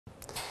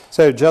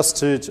So just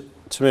to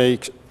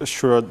make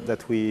sure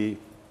that we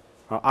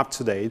are up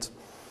to date,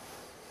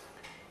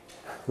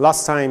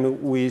 last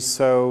time we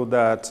saw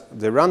that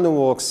the random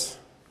walks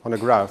on a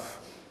graph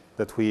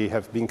that we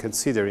have been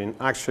considering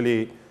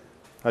actually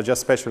are just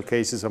special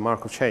cases of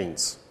Markov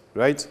chains,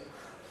 right?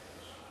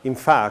 In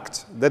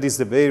fact, that is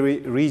the very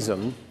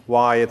reason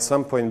why at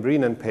some point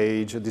Breen and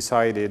Page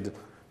decided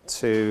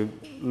to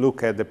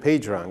look at the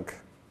PageRank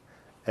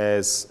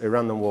as a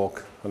random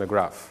walk on a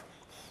graph.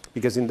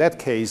 Because in that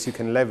case, you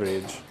can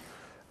leverage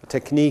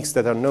techniques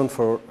that are known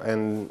for,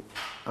 and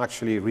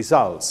actually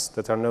results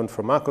that are known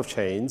for Markov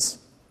chains,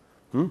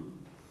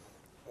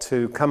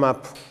 to come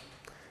up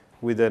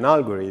with an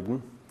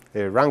algorithm,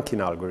 a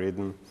ranking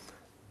algorithm,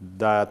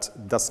 that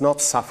does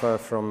not suffer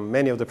from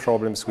many of the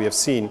problems we have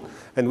seen.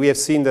 And we have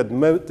seen that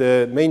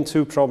the main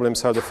two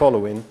problems are the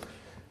following.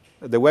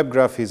 The web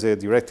graph is a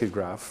directed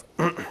graph.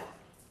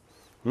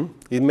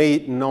 It may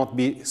not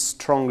be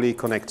strongly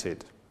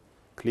connected.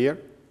 Clear?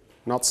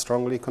 Not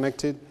strongly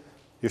connected?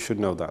 You should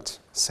know that.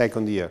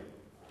 Second year.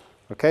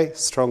 Okay?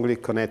 Strongly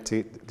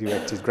connected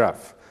directed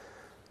graph.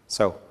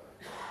 So,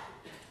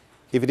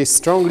 if it is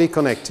strongly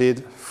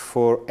connected,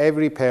 for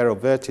every pair of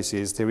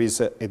vertices, there is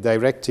a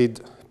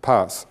directed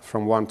path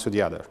from one to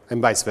the other,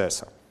 and vice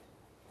versa.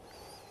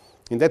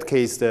 In that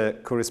case, the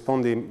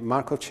corresponding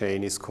Markov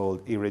chain is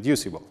called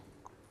irreducible.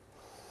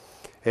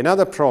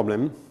 Another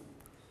problem,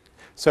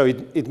 so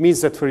it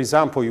means that, for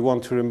example, you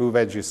want to remove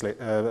edges,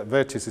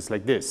 vertices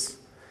like this.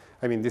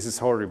 I mean, this is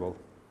horrible.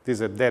 This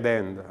is a dead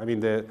end. I mean,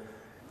 there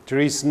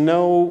is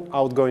no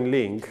outgoing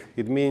link.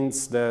 It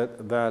means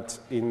that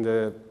in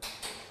the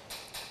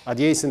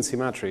adjacency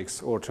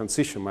matrix or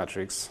transition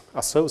matrix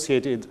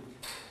associated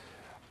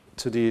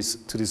to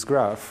this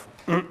graph,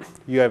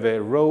 you have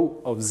a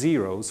row of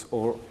zeros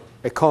or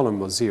a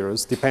column of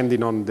zeros,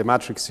 depending on the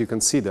matrix you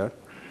consider,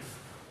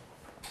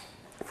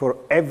 for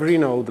every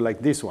node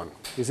like this one.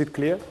 Is it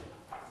clear?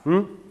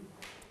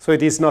 So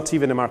it is not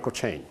even a Markov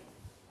chain.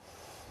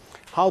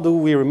 How do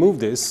we remove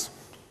this?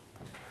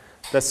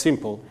 That's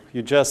simple.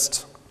 You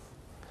just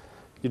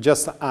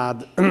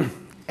add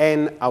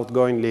n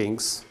outgoing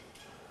links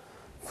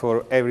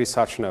for every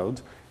such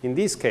node. In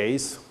this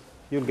case,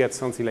 you'll get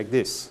something like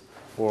this,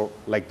 or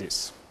like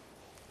this.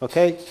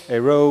 Okay?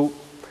 A row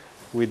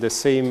with the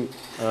same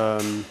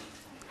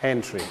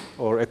entry,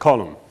 or a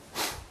column.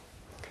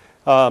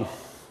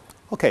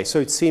 Okay, so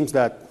it seems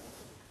that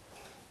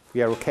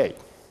we are okay.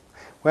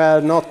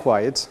 Well, not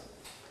quite.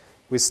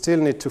 We still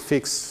need to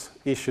fix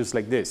issues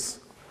like this,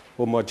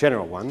 or more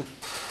general one,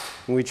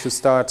 in which you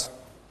start,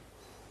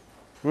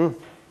 you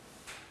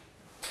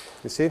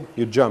see,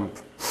 you jump.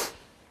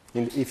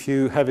 And if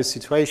you have a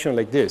situation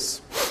like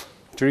this,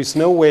 there is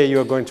no way you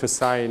are going to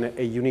assign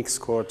a unique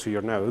score to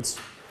your nodes,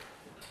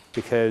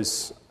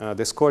 because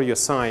the score you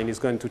assign is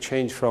going to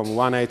change from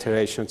one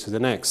iteration to the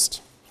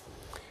next.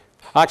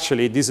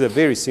 Actually, this is a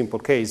very simple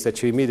case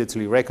that you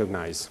immediately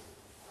recognize,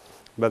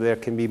 but there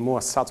can be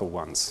more subtle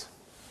ones.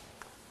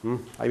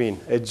 I mean,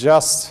 this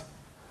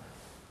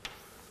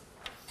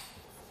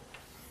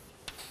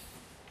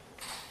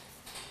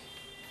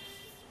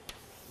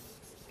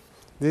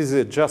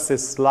is just a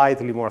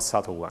slightly more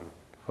subtle one,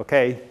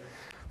 okay?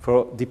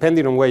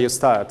 Depending on where you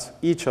start,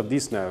 each of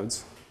these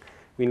nodes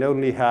will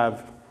only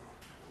have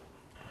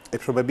a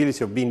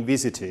probability of being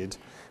visited,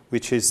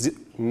 which is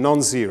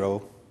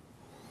non-zero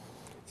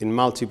in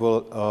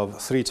multiple of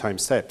 3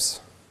 times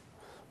steps,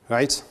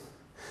 right?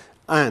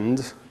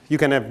 And you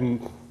can have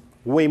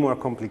way more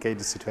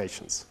complicated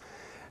situations.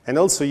 And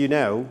also you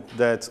know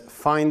that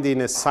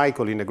finding a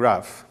cycle in a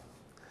graph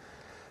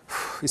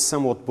is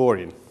somewhat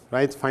boring,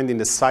 right? Finding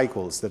the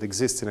cycles that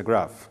exist in a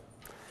graph,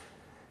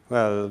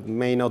 well,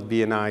 may not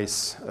be a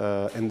nice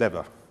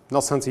endeavor.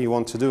 Not something you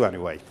want to do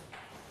anyway.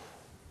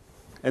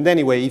 And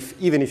anyway,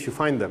 even if you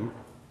find them,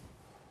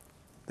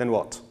 then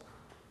what?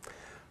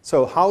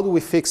 So how do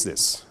we fix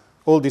this?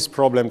 All these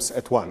problems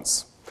at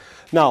once.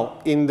 Now,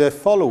 in the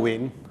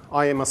following,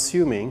 I am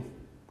assuming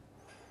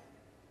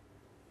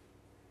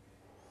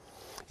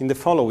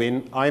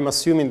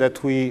that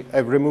we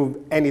have removed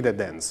any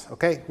dead ends,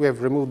 okay? We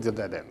have removed the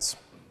dead ends,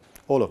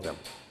 all of them,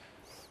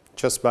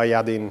 just by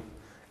adding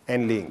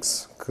n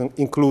links,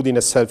 including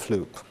a self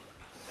loop.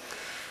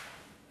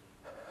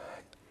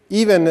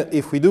 Even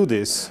if we do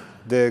this,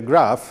 the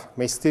graph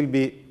may still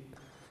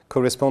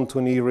correspond to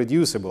a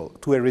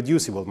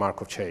reducible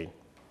Markov chain.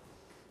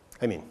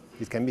 I mean,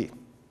 it can be.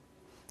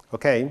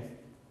 Okay?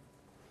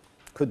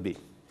 Could be.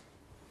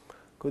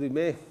 Could it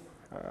be?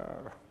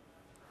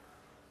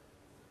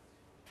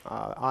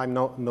 I'm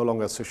no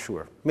longer so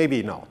sure.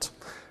 Maybe not.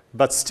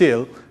 But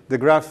still, the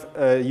graph,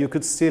 you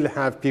could still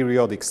have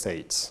periodic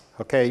states.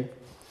 Okay?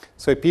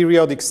 So a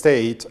periodic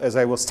state, as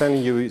I was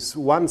telling you, is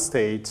one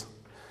state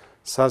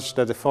such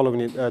that the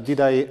following, did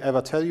I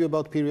ever tell you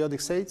about periodic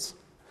states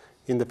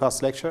in the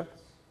past lecture?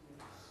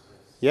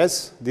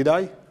 Yes? Did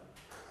I?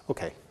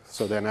 Okay,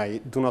 so then I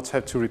do not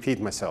have to repeat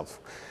myself.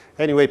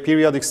 Anyway,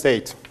 periodic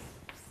state.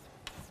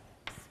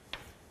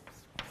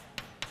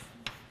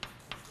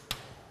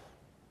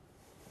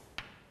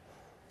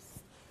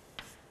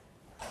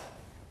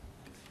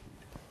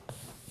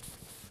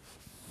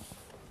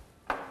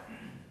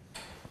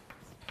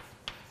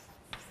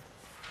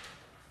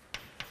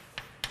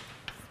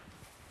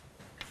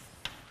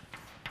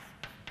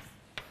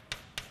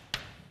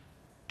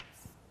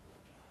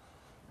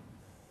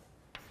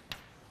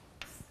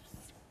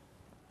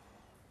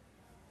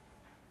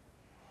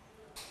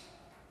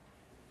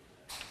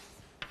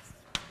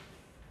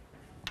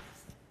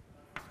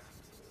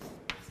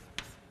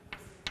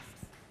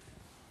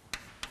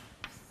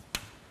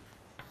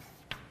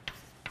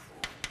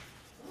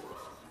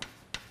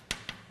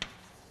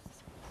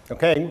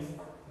 Okay?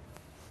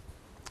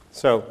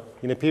 So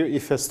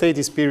if a state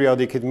is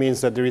periodic, it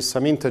means that there is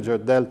some integer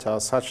delta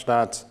such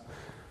that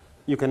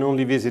you can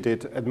only visit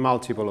it at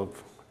multiple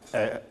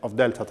of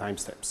delta time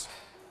steps.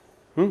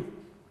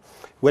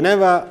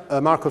 Whenever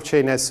a Markov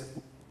chain has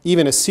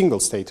even a single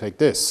state like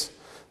this,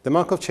 the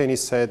Markov chain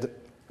is said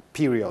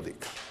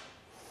periodic.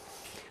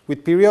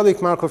 With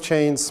periodic Markov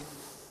chains,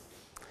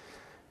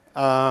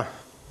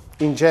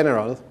 in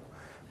general,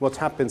 what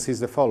happens is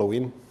the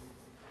following.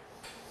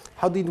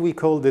 How did we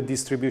call the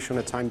distribution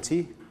at time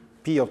t?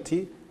 P of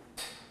t?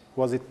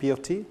 Was it P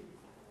of t?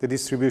 The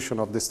distribution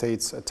of the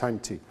states at time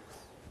t.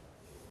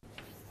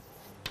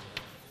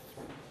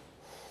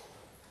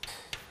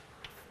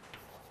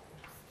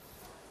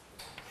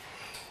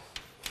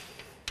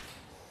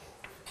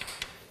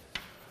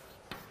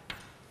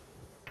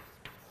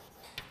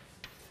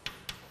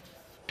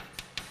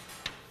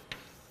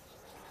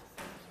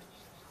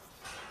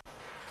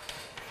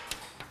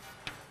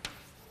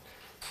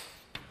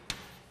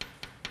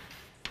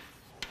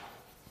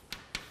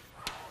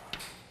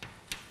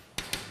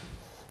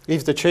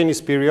 If the chain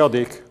is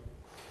periodic,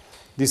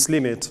 this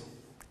limit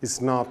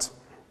is not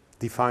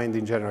defined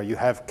in general.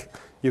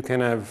 You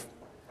can have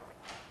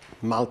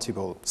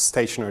multiple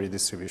stationary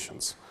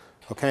distributions.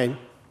 Okay?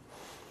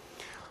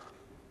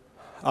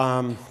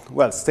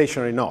 Well,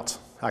 stationary not.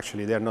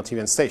 Actually, they're not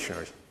even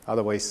stationary.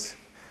 Otherwise,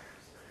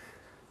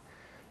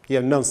 you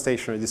have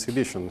non-stationary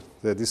distribution.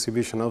 The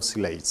distribution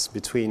oscillates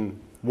between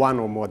one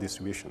or more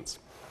distributions.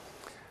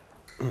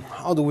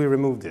 How do we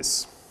remove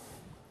this?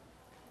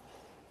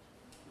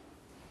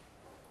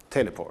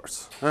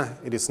 Teleports.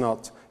 It is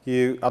not.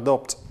 You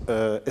adopt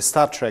a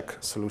Star Trek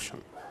solution.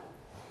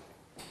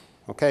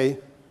 Okay?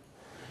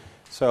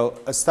 So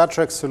a Star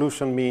Trek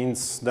solution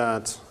means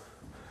that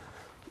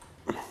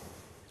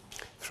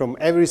from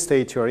every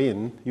state you're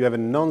in, you have a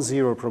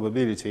non-zero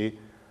probability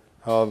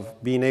of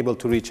being able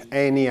to reach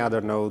any other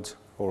node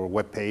or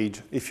web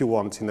page if you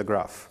want in the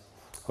graph.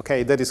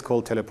 Okay? That is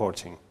called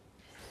teleporting.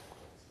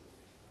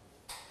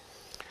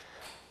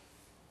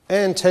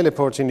 And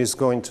teleporting is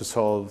going to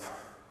solve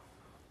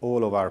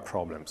all of our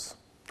problems.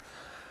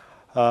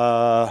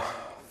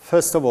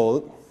 First of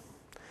all,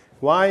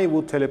 why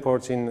would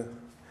teleporting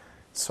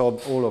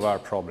solve all of our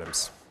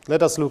problems?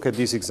 Let us look at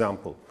this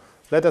example.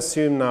 Let's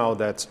assume now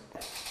that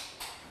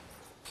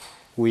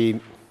we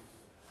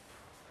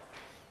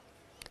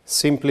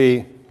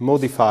simply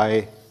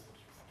modify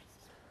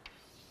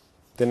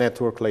the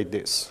network like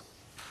this.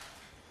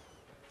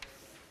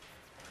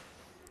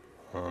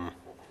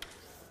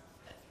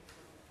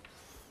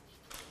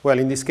 Well,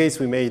 in this case,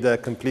 we made a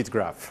complete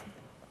graph.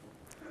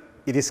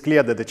 It is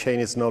clear that the chain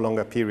is no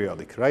longer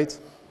periodic, right?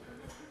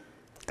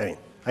 I mean,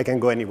 I can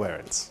go anywhere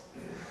else.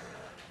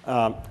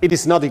 It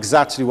is not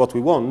exactly what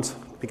we want,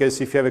 because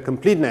if you have a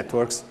complete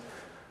network,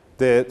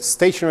 the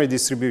stationary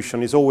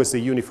distribution is always the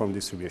uniform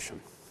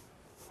distribution.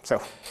 So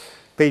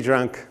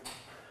PageRank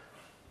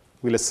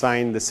will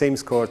assign the same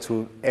score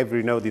to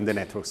every node in the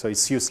network, so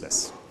it's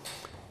useless.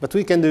 But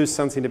we can do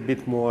something a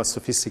bit more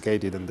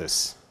sophisticated than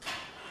this.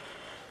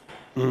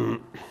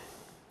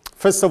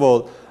 First of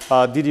all,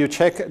 did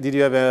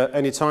you have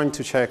any time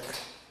to check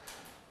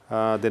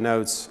the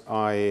nodes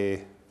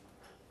I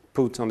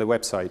put on the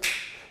website?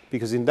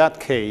 Because in that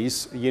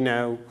case, you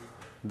know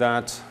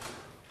that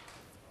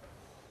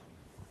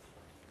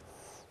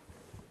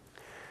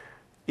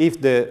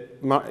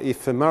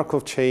if a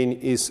Markov chain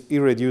is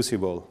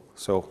irreducible,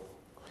 so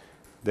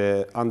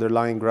the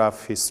underlying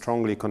graph is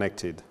strongly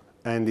connected,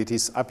 and it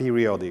is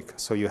aperiodic,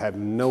 so you have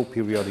no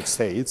periodic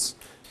states,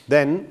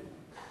 then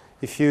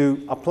if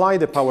you apply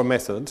the power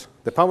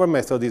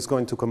method is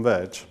going to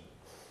converge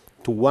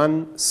to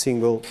one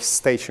single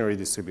stationary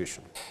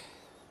distribution,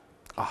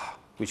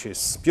 which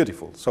is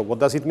beautiful. So what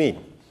does it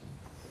mean?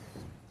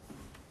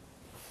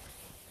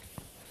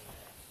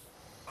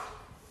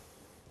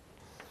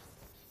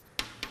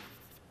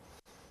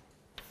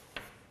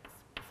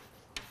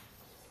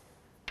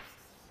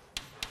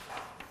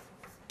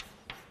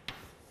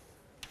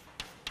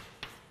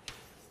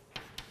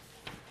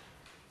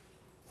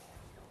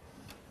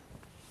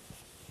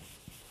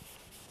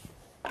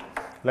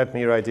 Let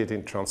me write it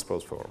in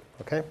transpose form,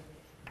 okay?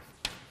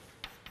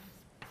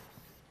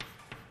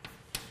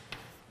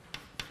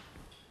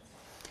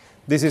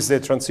 This is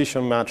the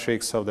transition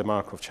matrix of the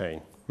Markov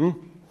chain,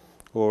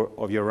 or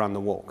of your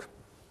random walk.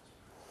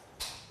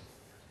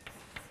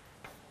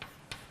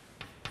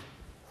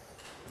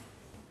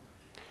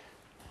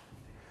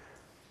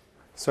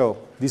 So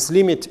this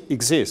limit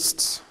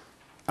exists,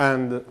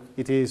 and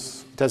it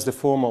has the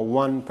form of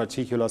one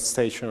particular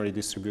stationary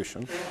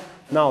distribution.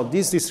 Now,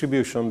 this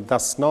distribution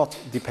does not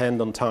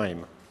depend on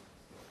time.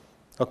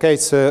 Okay,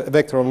 it's a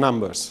vector of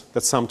numbers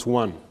that sum to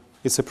 1.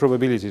 It's a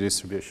probability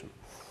distribution.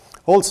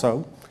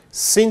 Also,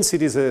 since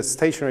it is a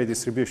stationary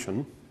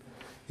distribution,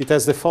 it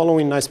has the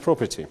following nice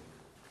property.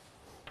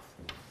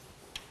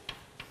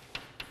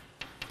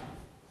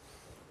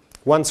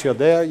 Once you're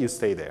there, you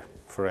stay there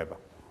forever.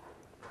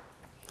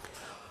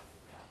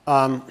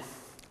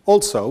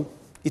 Also,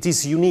 it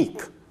is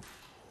unique.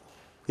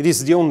 It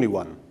is the only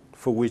one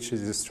for which this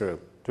is true.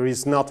 There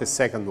is not a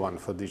second one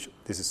for which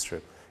this is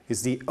true.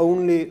 It's the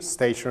only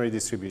stationary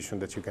distribution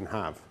that you can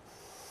have.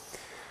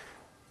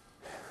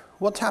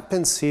 What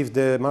happens if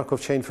the Markov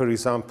chain, for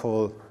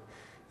example,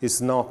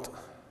 is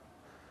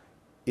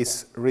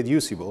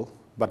reducible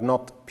but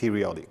not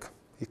periodic?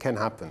 It can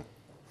happen.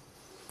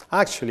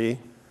 Actually,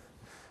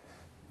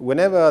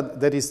 whenever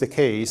that is the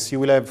case, you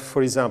will have,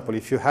 for example,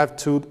 if you have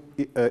two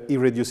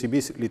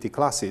irreducibility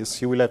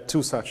classes, you will have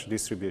two such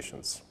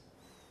distributions.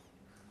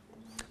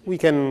 We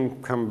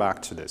can come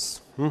back to this.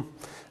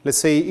 Let's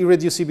say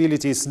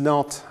irreducibility is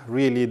not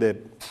really the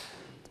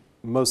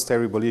most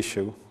terrible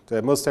issue.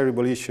 The most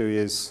terrible issue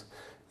is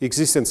the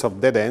existence of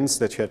dead ends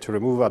that you have to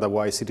remove,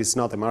 otherwise it is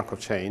not a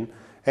Markov chain,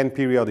 and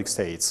periodic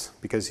states,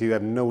 because you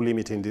have no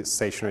limit in the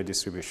stationary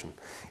distribution.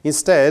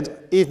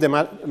 Instead, if the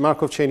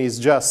Markov chain is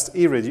just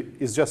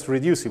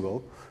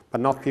reducible,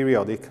 but not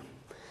periodic,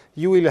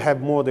 you will have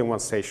more than one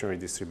stationary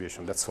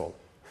distribution, that's all.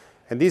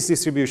 And this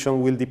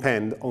distribution will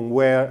depend on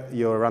where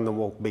your random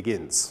walk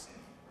begins.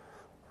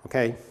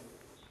 Okay?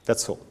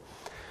 That's all.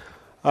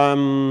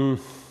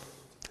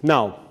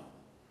 Now,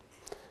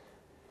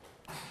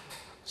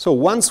 so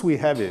once we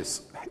have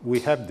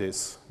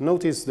this,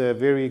 notice the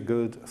very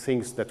good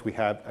things that we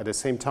have at the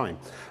same time.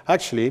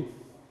 Actually,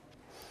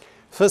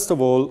 first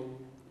of all,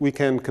 we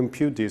can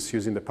compute this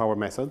using the power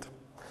method,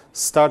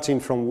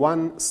 starting from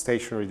one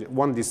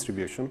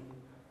distribution.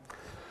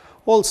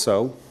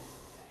 Also,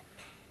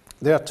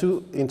 there are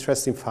two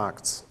interesting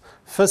facts.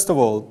 First of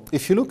all,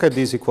 if you look at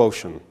this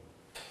equation,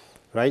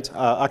 right,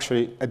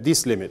 actually at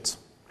this limit,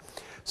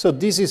 so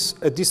this is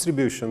a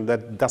distribution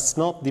that does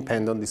not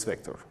depend on this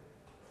vector.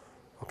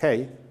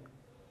 Okay?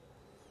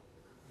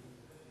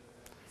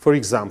 For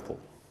example,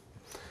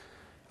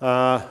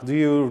 do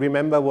you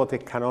remember what a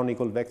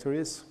canonical vector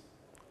is?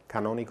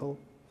 Canonical?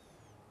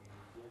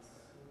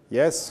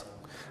 Yes?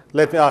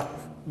 Let me,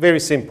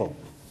 very simple.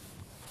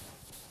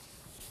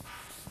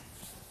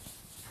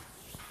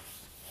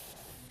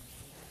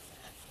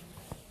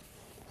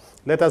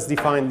 Let us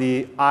define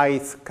the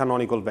ith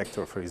canonical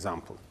vector, for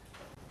example.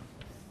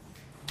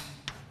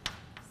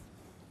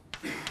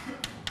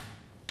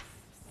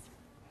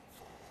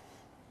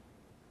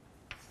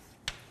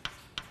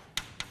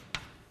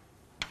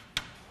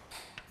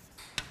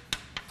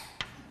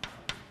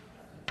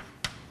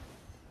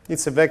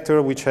 It's a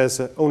vector which has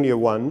only a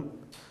 1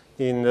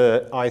 in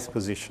the ith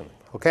position,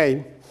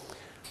 okay?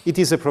 It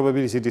is a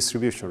probability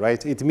distribution,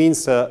 right? It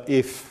means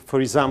if, for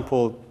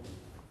example,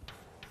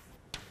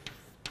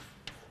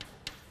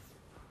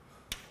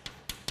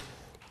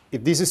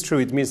 if this is true,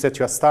 it means that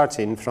you are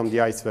starting from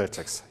the ith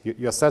vertex.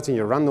 You are starting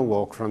your random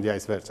walk from the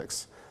ith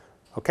vertex,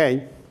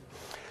 okay?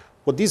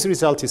 What this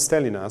result is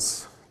telling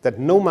us that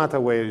no matter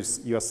where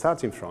you are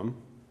starting from,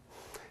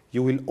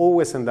 you will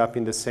always end up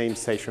in the same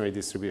stationary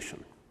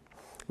distribution,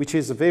 which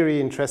is a very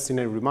interesting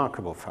and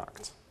remarkable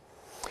fact.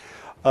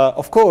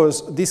 Of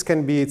course, this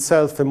can be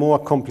itself a more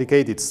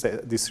complicated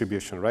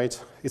distribution, right?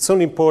 It's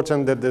only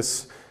important that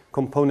this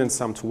component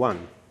sum to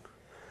 1.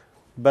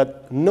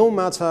 But no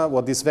matter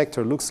what this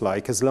vector looks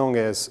like, as long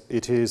as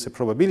it is a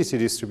probability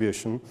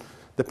distribution,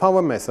 the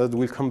power method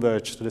will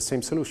converge to the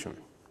same solution.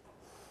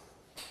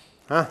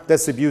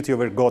 That's the beauty of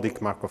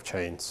ergodic Markov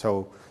chains,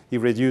 so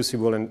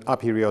irreducible and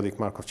aperiodic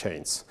Markov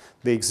chains.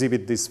 They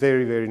exhibit this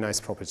very, very nice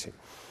property.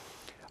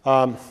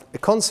 A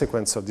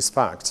consequence of this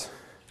fact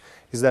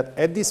is that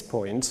at this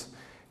point,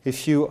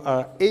 if you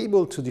are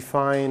able to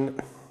define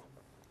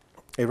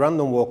a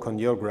random walk on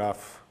your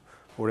graph,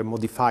 or a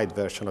modified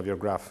version of your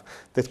graph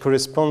that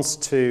corresponds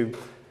to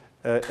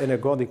an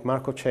ergodic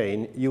Markov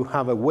chain, you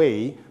have a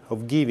way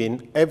of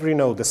giving every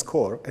node a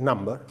score, a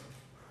number,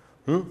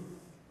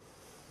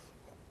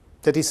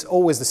 that is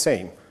always the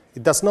same.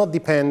 It does not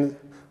depend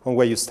on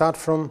where you start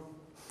from,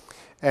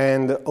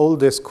 and all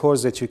the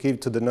scores that you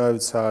give to the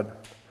nodes are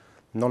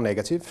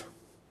non-negative.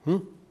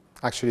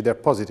 Actually, they're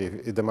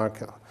positive if the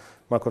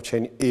Markov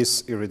chain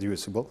is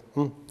irreducible.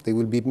 They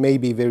will be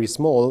maybe very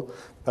small,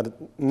 but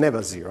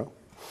never 0.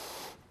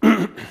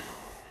 And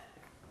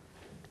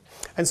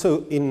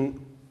so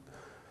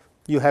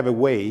you have a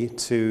way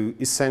to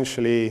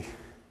essentially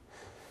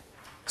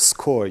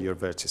score your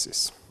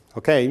vertices,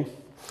 okay?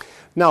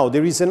 Now,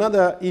 there is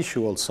another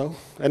issue also,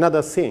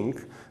 another thing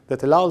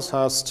that allows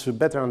us to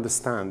better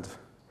understand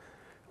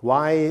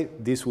why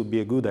this would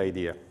be a good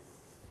idea.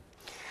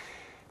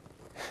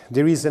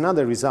 There is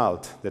another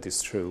result that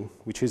is true,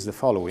 which is the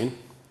following.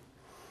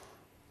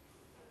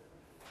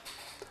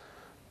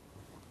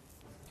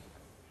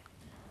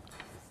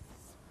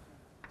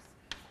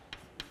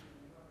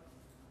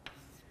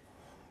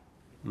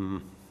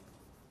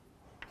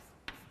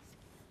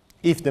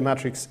 If the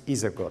matrix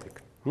is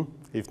ergodic,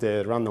 if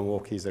the random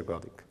walk is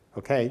ergodic,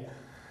 okay?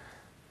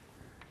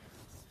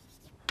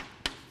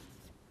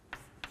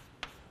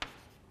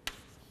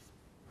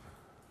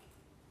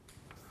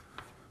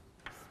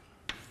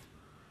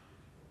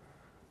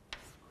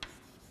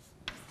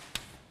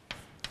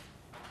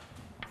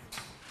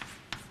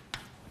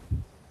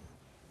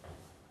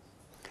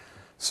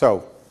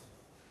 So,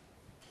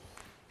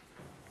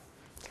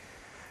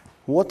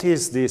 What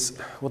is this?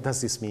 What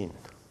does this mean?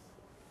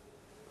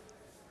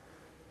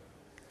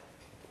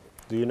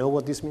 Do you know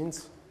what this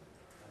means?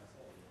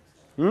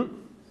 Non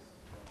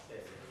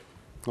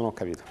ho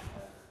capito.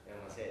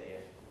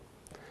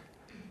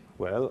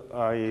 Well,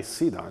 I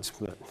see that,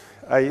 but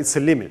it's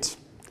a limit.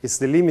 It's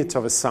the limit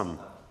of a sum,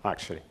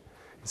 actually.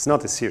 It's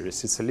not a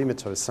series, it's a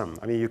limit of a sum.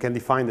 I mean, you can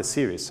define the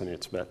series on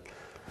it, but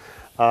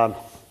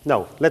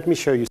no, let me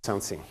show you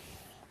something.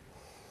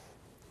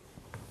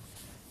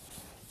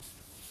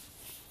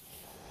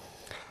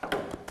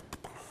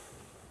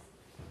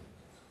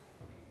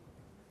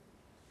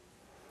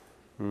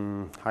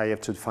 I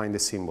have to find the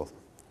symbol.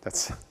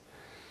 That's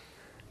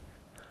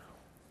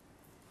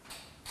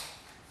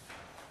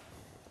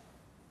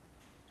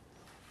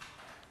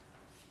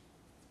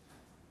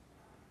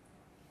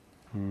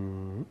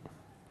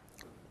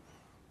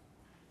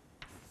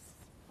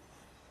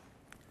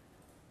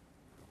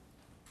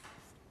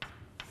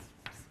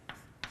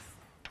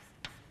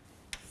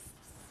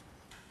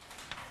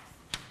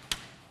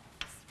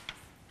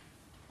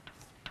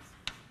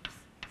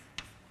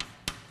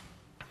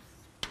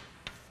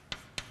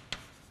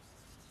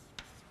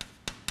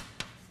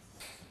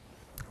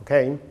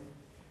okay.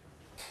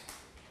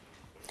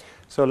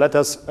 So let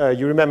us,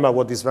 you remember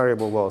what this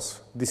variable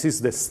was. This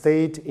is the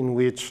state in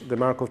which the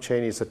Markov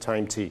chain is at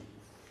time t.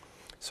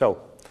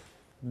 So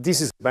this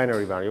is a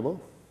binary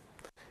variable,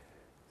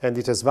 and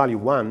it has value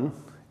 1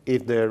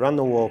 if the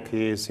random walk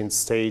is in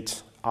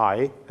state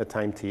I at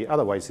time t,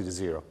 otherwise it is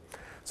 0.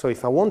 So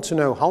if I want to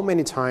know how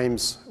many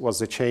times was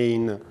the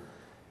chain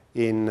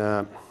in,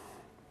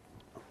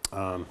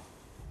 how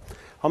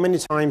many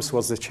times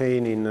was the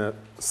chain in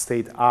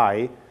state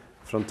I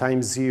from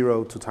time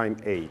 0 to time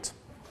 8,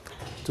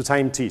 to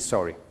time t,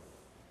 sorry.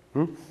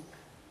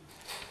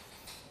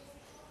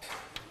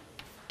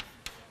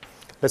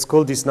 Let's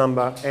call this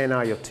number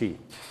ni of t.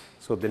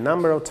 So the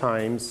number of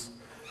times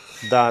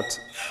that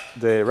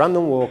the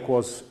random walk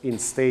was in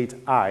state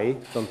I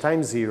from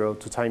time 0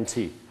 to time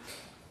t.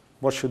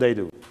 What should I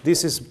do?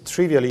 This is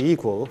trivially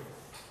equal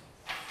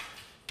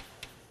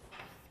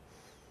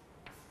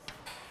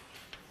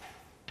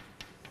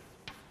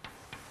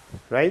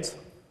right?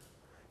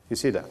 You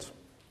see that?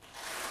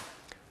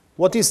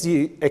 What is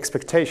the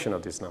expectation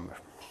of this number?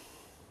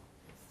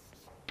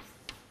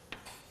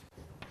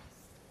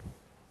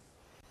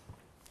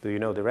 Do you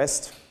know the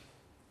rest?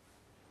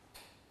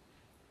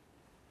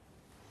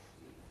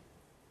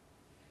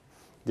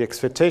 The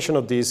expectation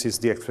of this is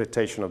the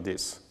expectation of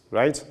this,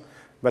 right?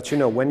 But you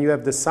know, when you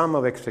have the sum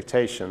of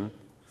expectations,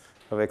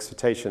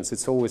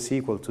 it's always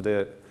equal to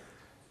the,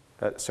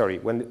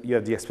 when you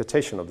have the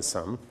expectation of the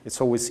sum, it's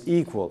always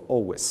equal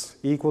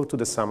to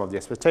the sum of the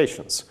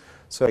expectations.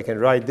 So I can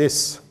write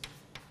this.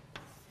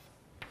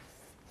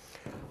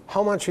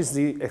 How much is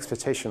the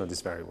expectation of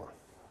this variable?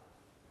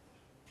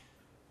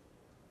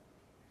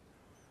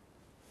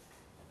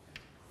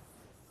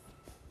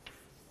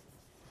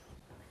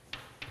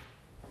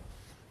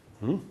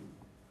 Come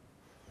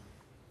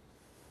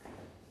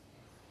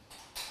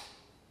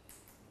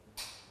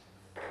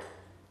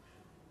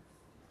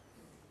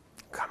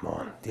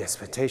on, the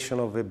expectation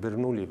of a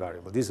Bernoulli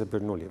variable. This is a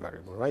Bernoulli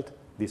variable, right?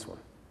 This one.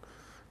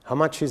 How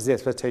much is the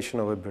expectation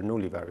of a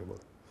Bernoulli variable?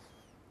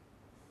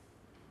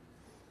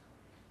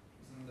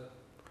 Isn't that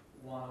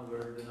 1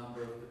 over the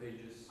number of the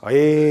pages?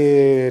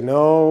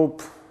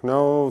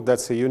 No,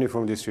 that's a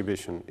uniform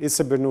distribution. It's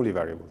a Bernoulli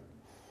variable.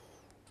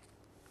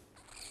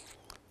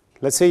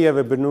 Let's say you have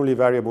a Bernoulli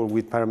variable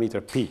with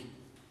parameter p.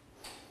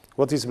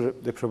 What is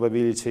the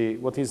probability,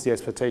 what is the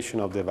expectation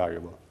of the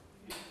variable?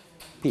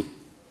 P.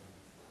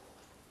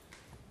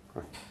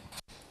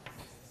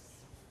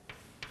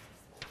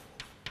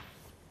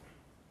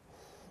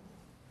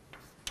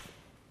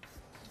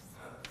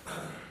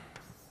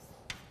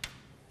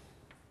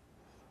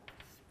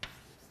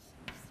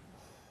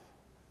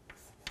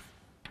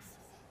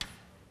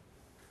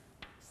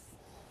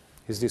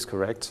 Is this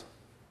correct?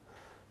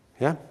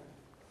 Yeah?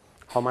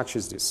 How much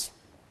is this?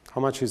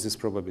 How much is this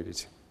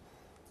probability?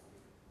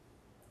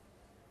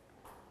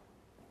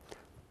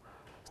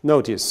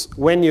 Notice,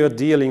 when you're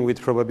dealing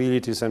with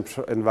probabilities and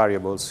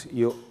variables,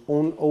 you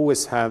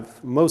always have,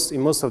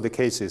 in most of the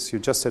cases, you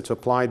just have to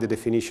apply the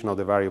definition of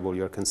the variable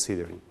you're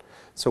considering.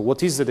 So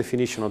what is the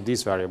definition of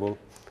this variable?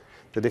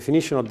 The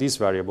definition of this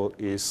variable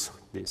is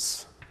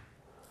this.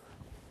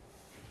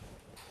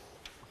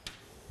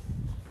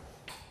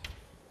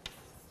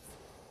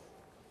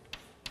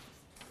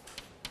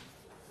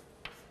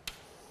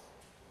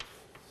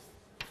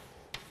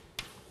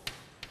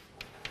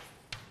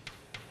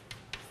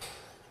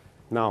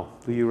 Now,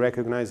 do you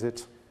recognize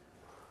it?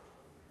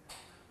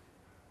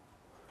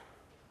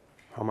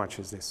 How much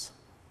is this?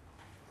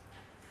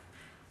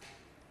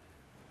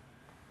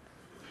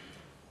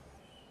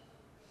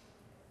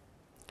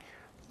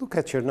 Look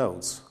at your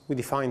notes. We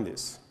define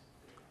this.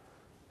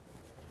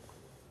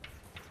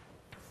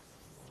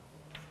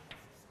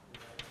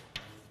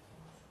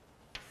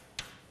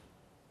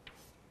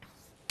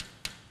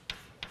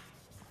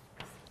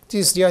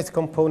 This is the ith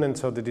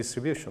component of the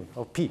distribution,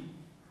 of p,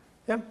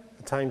 yeah,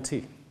 at time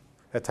t.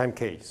 at time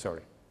k,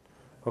 sorry.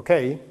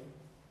 Okay?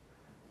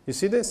 You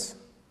see this?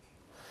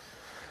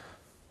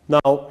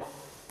 Now,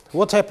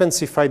 what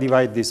happens if I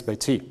divide this by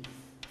t?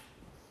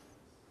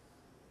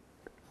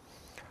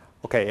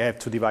 Okay, I have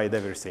to divide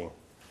everything.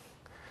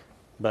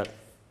 But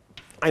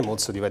I'm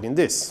also dividing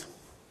this.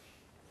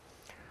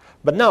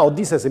 But now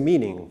this has a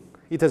meaning.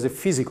 It has a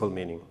physical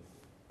meaning.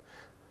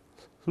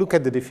 Look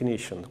at the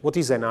definition. What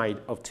is an I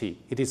of t?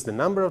 It is the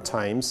number of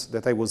times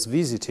that I was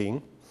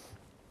visiting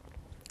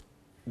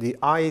the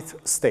ith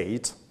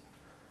state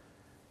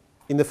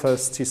in the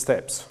first t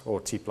steps,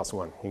 or t plus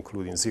 1,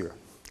 including 0.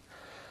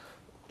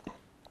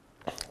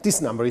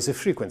 This number is a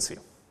frequency.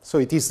 So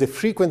it is the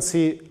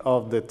frequency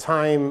of the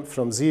time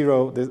from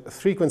 0, the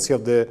frequency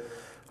of the,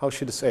 how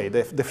should I say,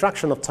 the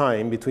fraction of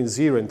time between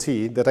 0 and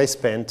t that I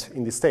spent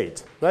in the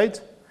state, right?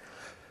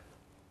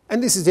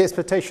 And this is the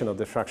expectation of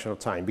the fraction of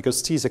time,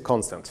 because t is a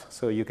constant.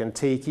 So you can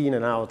take in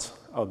and out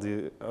of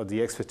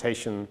the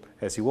expectation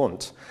as you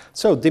want.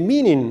 So the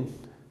meaning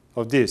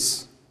of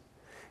this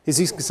is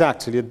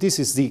exactly that this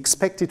is the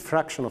expected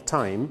fraction of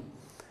time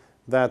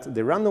that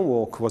the random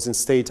walk was in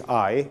state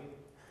I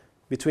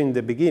between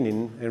the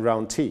beginning and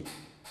round t.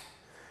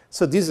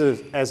 So this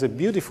has a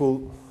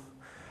beautiful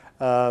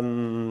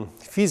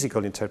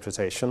physical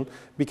interpretation,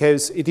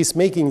 because it is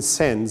making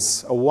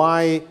sense of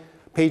why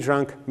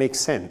PageRank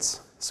makes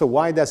sense. So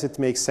why does it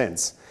make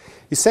sense?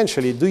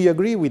 Essentially, do you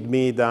agree with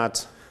me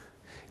that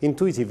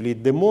intuitively,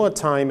 the more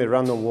time a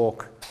random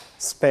walk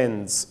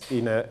spends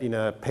in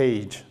a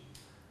page,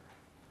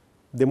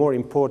 the more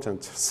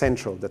important,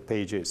 central that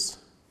page is?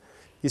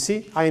 You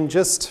see, I'm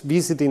just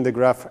visiting the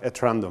graph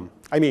at random.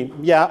 I mean,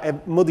 yeah,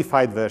 a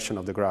modified version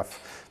of the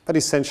graph, but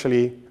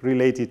essentially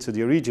related to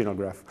the original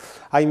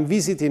graph. I'm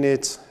visiting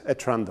it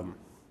at random.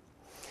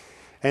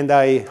 And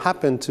I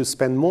happen to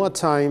spend more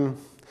time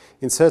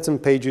in certain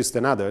pages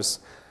than others.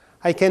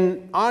 I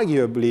can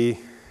arguably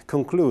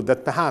conclude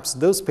that perhaps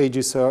those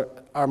pages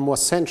are more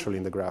central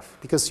in the graph,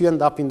 because you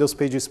end up in those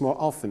pages more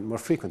often, more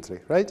frequently,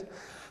 right?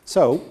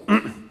 So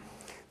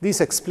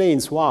this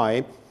explains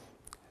why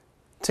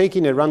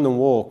taking a random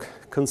walk,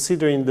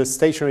 considering the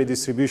stationary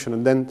distribution,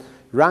 and then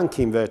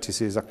ranking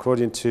vertices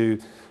according to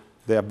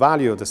their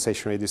value of the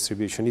stationary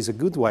distribution is a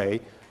good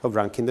way of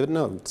ranking the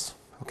nodes,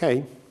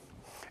 okay?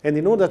 And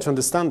in order to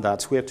understand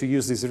that, we have to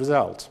use this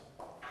result.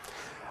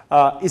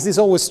 Is this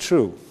always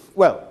true?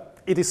 Well,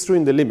 it is true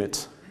in the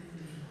limit.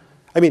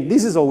 I mean,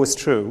 this is always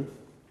true.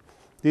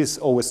 This is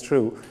always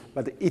true,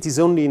 but it is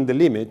only in the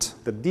limit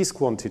that this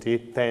quantity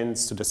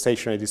tends to the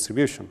stationary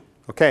distribution,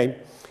 okay?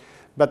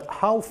 But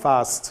how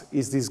fast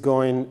is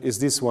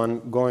this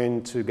one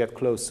going to get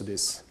close to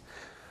this?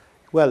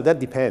 Well, that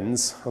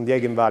depends on the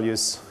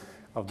eigenvalues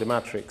of the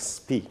matrix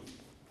P,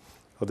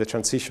 or the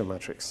transition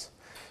matrix,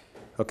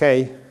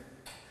 okay?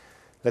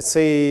 Let's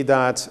say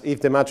that if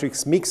the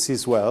matrix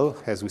mixes well,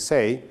 as we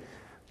say,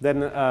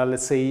 then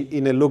let's say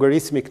in a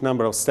logarithmic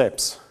number of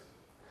steps,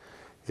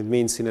 it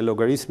means in a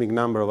logarithmic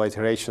number of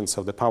iterations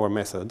of the power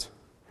method,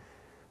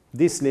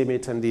 this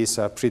limit and this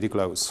are pretty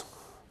close.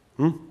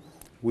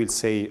 We'll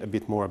say a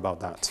bit more about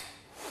that.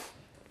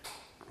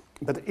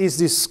 But is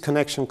this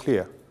connection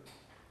clear?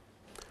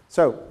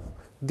 So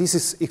this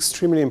is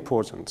extremely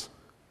important,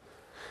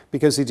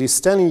 because it is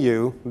telling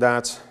you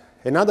that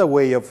another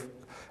way of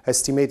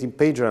estimating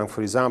PageRank,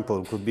 for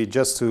example, could be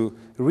just to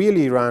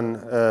really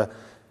run,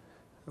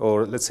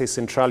 or let's say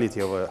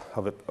centrality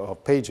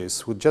of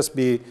pages, would just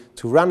be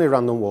to run a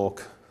random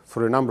walk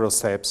for a number of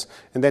steps,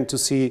 and then to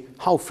see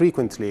how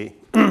frequently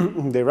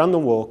the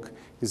random walk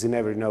is in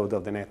every node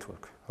of the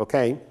network,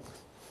 okay?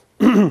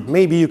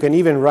 Maybe you can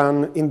even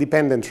run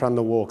independent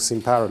random walks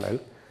in parallel,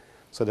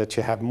 so that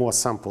you have more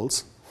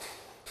samples,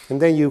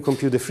 and then you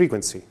compute the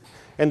frequency.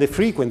 And the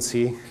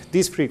frequency,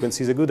 this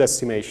frequency is a good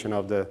estimation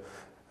of the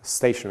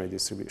stationary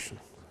distribution.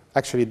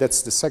 Actually,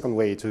 that's the second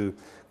way to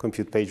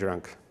compute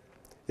PageRank.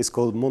 It's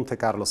called Monte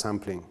Carlo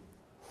sampling.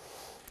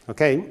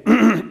 Okay?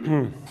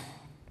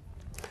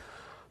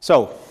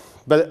 So,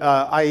 but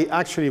I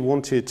actually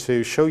wanted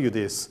to show you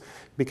this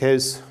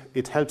because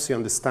it helps you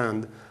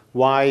understand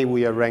why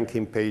we are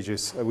ranking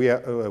pages,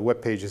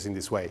 web pages in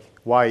this way,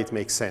 why it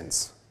makes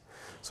sense.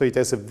 So it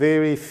has a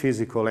very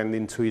physical and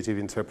intuitive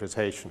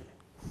interpretation.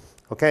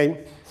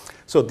 Okay?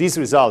 So this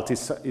result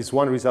is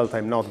one result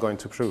I'm not going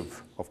to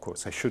prove. Of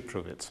course, I should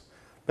prove it.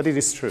 But it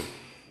is true.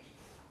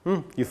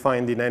 You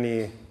find in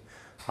any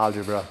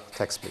algebra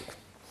textbook.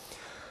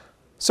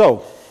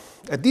 So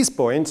at this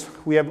point,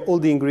 we have all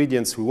the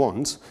ingredients we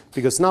want,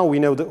 because now we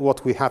know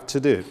what we have to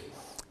do.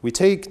 We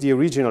take the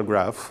original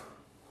graph,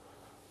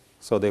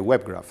 so the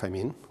web graph, I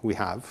mean, we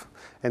have,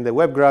 and the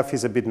web graph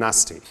is a bit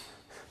nasty.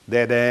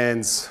 Dead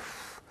ends,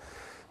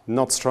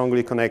 not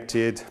strongly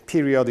connected,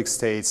 periodic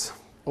states,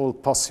 all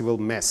possible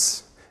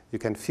mess you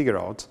can figure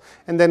out,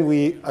 and then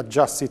we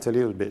adjust it a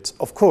little bit.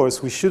 Of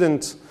course, we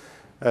shouldn't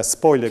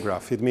spoil the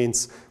graph. It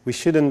means we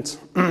shouldn't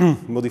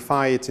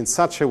modify it in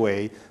such a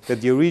way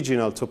that the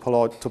original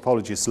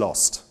topology is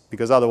lost,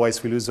 because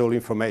otherwise we lose all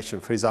information.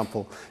 For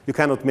example, you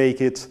cannot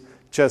make it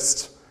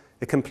just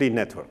a complete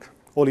network.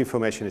 All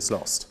information is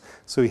lost.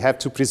 So we have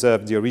to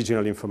preserve the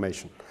original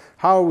information.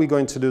 How are we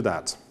going to do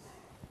that?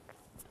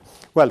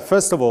 Well,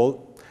 first of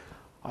all,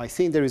 I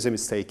think there is a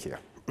mistake here.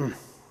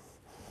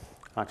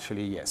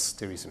 Actually, yes,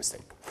 there is a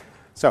mistake.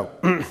 So,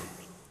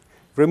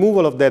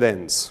 removal of dead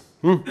ends.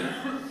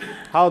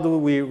 How do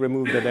we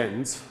remove dead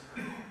ends?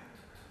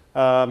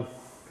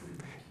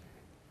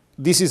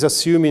 This is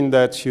assuming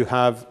that you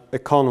have a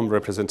column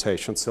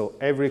representation. So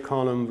every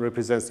column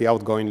represents the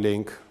outgoing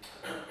link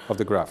of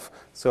the graph.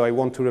 So I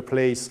want to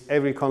replace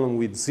every column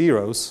with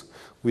zeros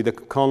with a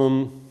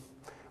column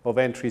of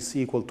entries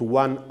equal to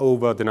 1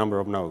 over the number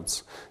of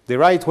nodes. The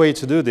right way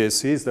to do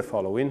this is the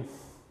following.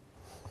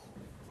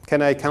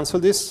 Can I cancel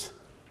this?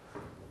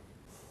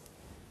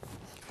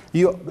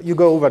 You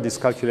go over these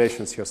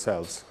calculations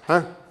yourselves.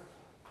 Huh?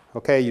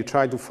 Okay, you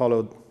try to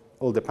follow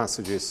all the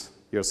passages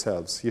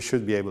yourselves. You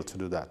should be able to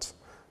do that.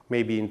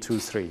 Maybe in 2,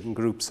 3, in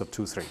groups of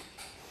 2, 3.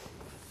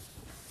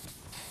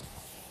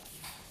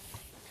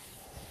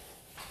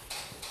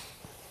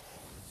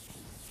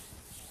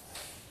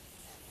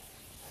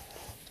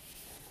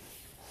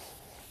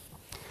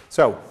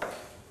 So,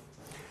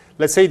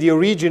 let's say the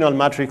original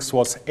matrix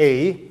was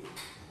A.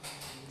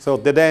 So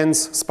dead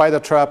ends, spider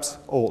traps,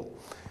 all.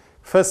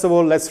 First of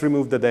all, let's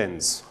remove the dead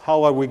ends.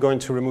 How are we going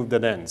to remove the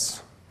dead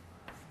ends?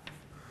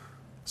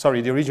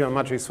 Sorry, the original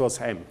matrix was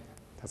M.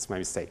 That's my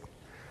mistake.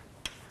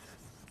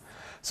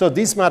 So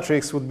this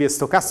matrix would be a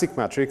stochastic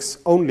matrix,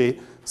 only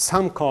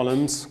some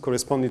columns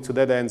corresponding to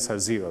dead ends are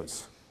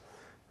zeros.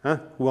 We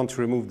want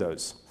to remove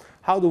those.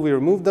 How do we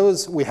remove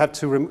those? We have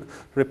to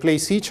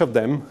replace each of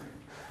them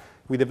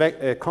with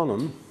a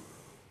column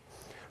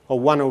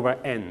of 1 over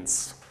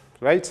n's,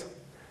 right?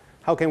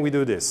 How can we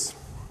do this?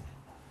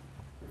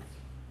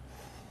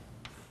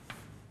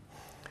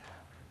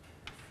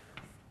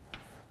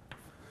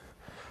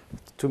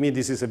 To me,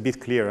 this is a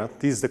bit clearer.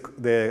 This is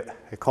the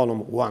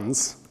column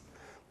 1's.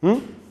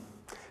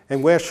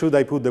 And where should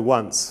I put the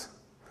 1's?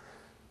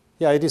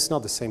 Yeah, it is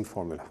not the same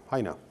formula.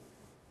 I know.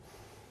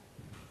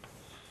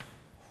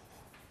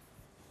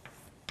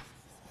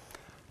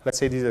 Let's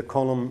say this is a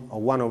column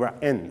of 1 over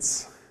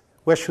n's.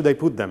 Where should I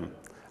put them?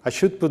 I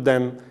should put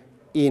them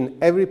in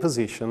every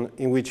position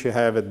in which you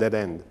have a dead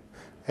end.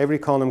 Every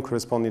column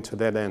corresponding to a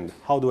dead end.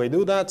 How do I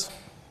do that?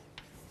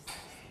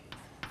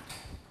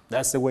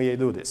 That's the way I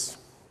do this.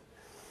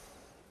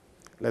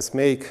 Let's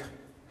make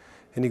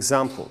an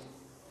example.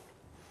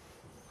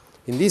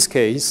 In this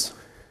case,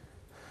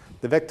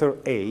 the vector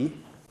A,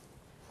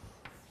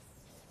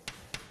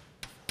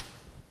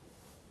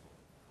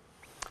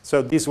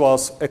 so this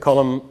was a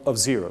column of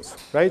zeros,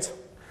 right?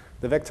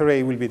 The vector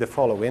A will be the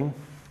following.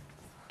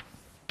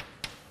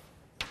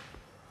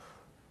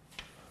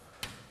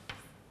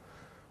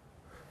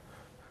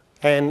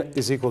 N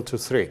is equal to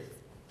 3.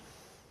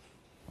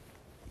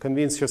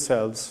 Convince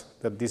yourselves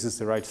that this is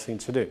the right thing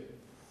to do.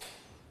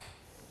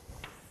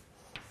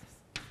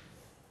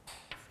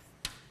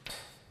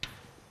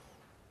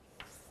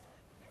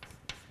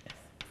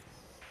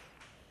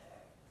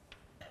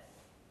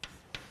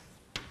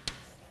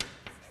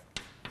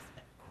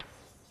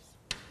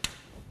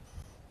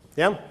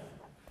 Yeah?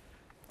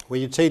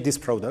 When you take this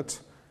product,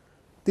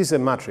 this is a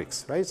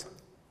matrix, right?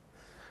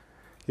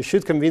 You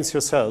should convince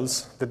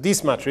yourselves that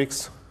this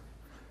matrix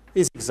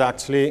is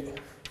exactly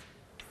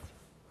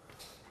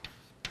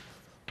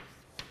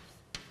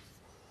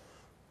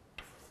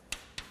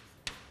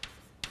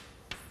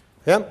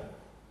yeah?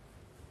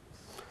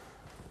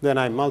 Then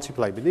I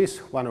multiply by this,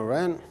 1 over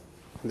n,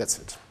 and that's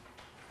it.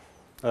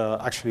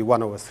 Actually,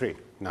 1 over 3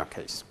 in our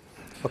case.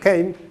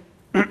 Okay?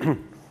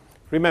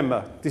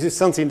 Remember, this is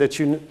something that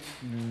you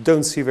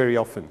don't see very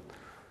often,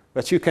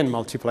 but you can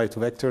multiply two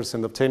vectors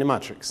and obtain a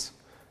matrix.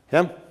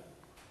 Yeah?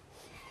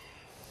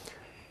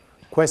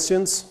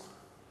 Questions?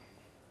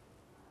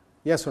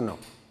 Yes or no?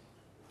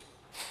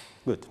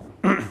 Good.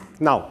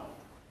 Now,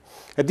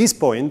 at this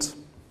point,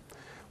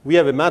 we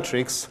have a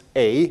matrix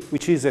A,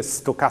 which is a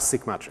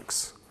stochastic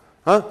matrix.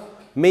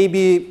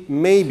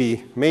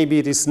 Maybe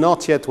it is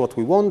not yet what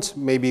we want.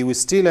 Maybe we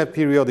still have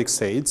periodic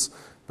states,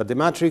 but the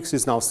matrix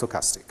is now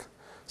stochastic.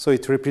 So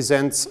it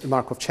represents a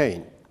Markov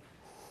chain,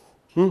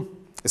 a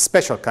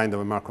special kind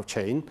of a Markov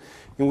chain,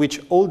 in which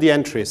all the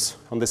entries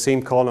on the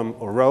same column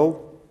or row,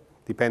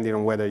 depending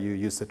on whether you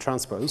use the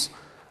transpose,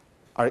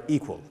 are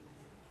equal.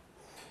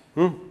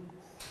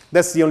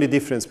 That's the only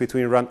difference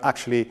between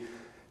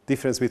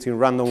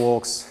random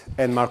walks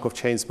and Markov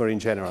chains more in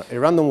general. A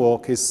random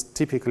walk is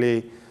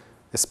typically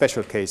a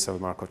special case of a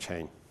Markov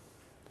chain.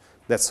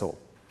 That's all.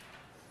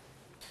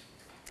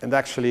 And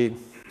actually,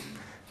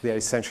 they are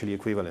essentially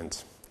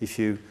equivalent if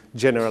you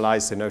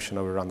generalize the notion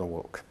of a random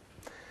walk.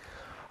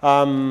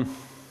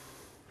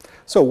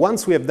 So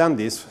once we have done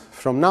this,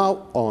 from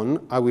now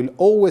on, I will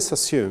always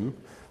assume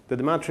that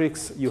the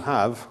matrix you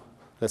have,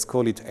 let's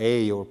call it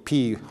A or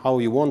P, how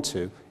you want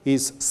to,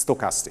 is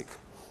stochastic.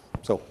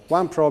 So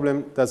one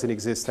problem doesn't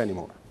exist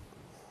anymore.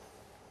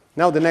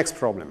 Now the next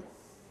problem.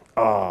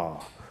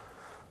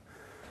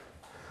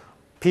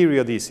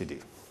 Periodicity.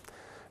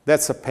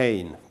 That's a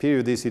pain.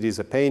 Periodicity is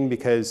a pain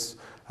because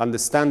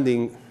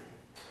understanding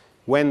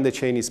when the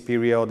chain is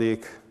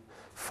periodic,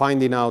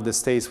 finding out the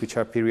states which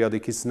are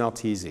periodic is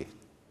not easy.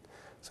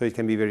 So it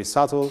can be very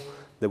subtle.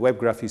 The web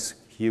graph is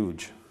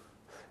huge.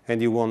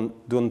 And you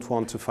don't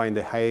want to find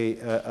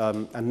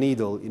a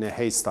needle in a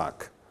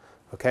haystack,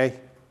 okay?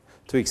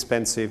 Too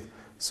expensive.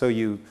 So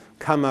you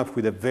come up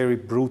with a very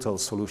brutal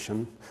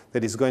solution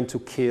that is going to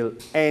kill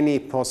any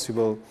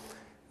possible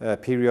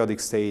periodic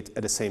state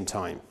at the same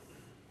time.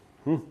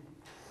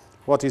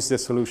 What is the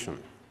solution?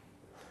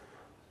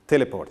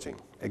 Teleporting,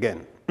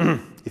 again.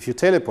 If you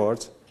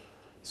teleport,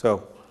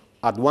 so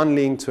add one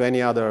link to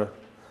any other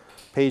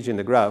page in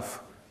the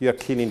graph, you are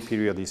killing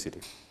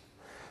periodicity.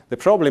 The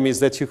problem is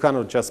that you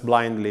cannot just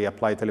blindly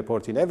apply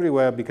teleporting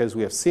everywhere, because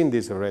we have seen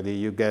this already.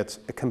 You get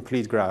a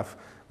complete graph,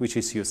 which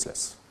is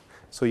useless.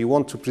 So you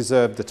want to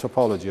preserve the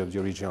topology of the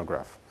original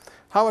graph.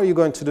 How are you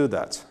going to do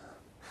that?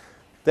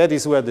 That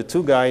is where the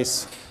two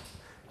guys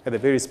had a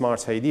very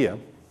smart idea.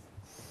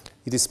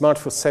 It is smart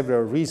for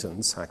several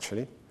reasons,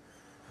 actually.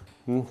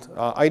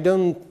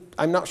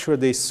 I'm not sure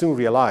they soon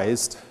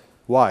realized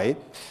why.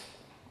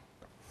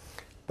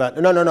 But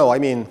no, I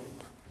mean,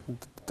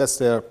 that's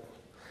their...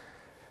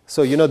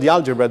 So you know the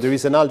algebra, there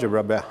is an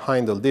algebra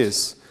behind all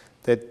this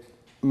that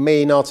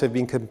may not have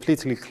been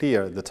completely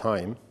clear at the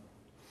time.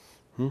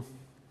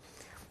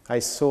 I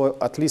saw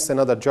at least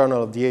another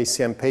journal of the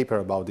ACM paper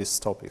about these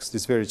topics,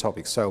 this very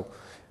topic. So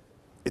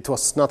it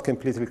was not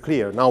completely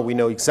clear. Now we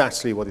know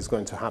exactly what is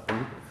going to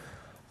happen.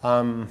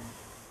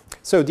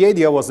 So the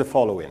idea was the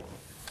following.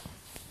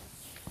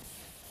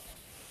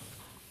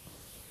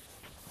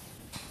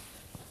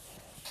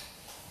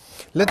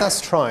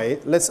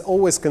 Let's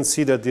always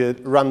consider the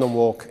random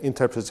walk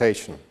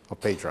interpretation of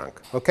PageRank,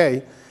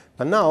 okay?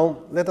 But now,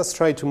 let us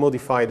try to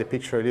modify the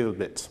picture a little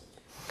bit.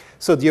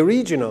 So the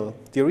original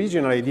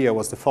idea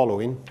was the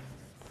following.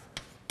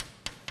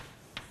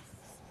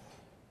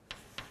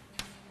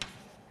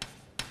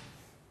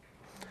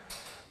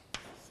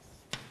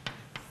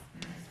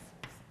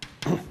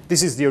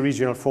 This is the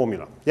original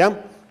formula, yeah?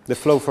 The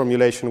flow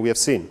formulation we have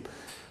seen.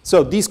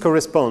 So this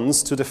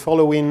corresponds to the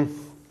following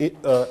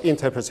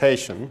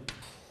interpretation.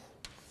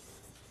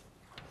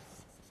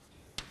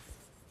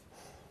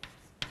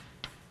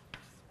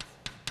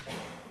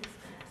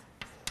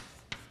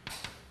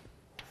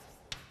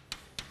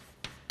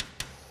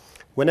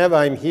 Whenever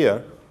I'm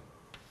here,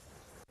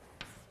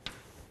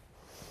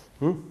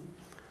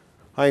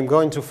 I'm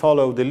going to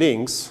follow the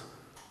links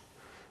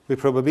with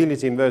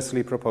probability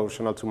inversely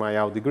proportional to my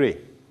out degree.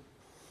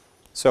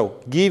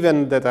 So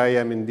given that I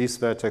am in this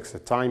vertex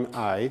at time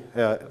I,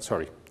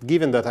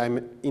 given that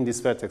I'm in this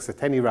vertex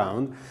at any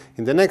round,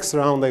 in the next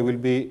round I will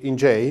be in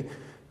J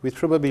with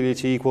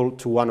probability equal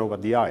to 1 over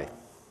di,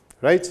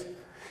 right?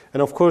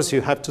 And of course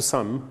you have to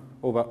sum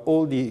over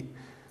all the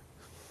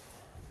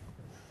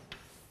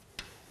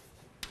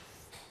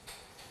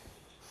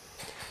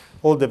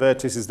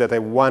vertices that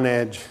have one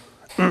edge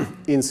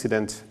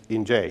incident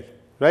in J,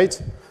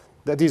 right?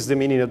 That is the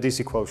meaning of this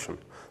equation.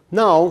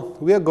 Now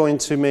we are going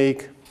to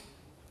make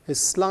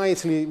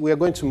we are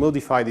going to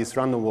modify this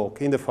random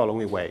walk in the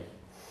following way.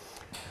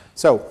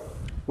 So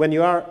when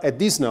you are at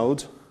this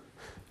node,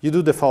 you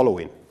do the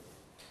following.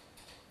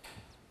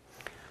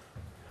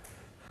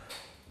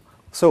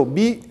 So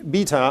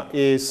beta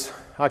is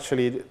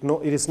actually,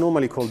 it is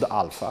normally called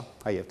alpha,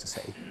 I have to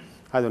say.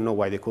 I don't know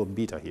why they call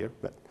beta here,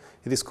 but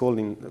it is called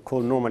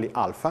normally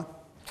alpha.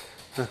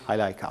 I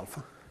like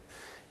alpha.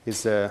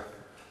 It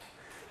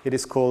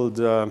is called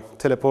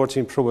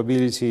teleporting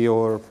probability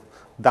or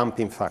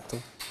damping factor.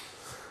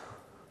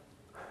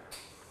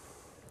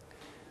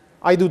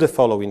 I do the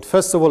following.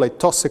 First of all, I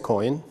toss a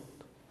coin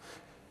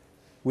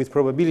with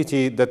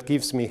probability that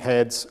gives me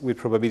heads with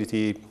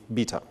probability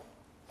beta.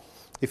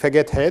 If I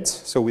get heads,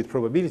 so with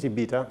probability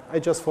beta, I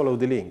just follow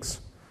the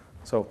links.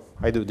 So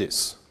I do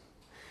this.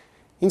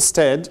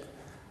 Instead,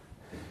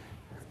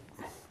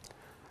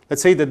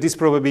 let's say that this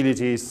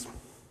probability is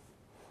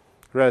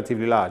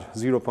relatively large,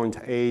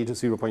 0.8,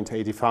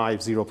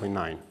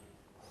 0.85,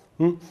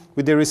 0.9.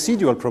 With the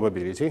residual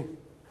probability,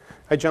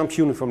 I jump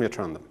uniformly at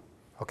random,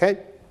 okay?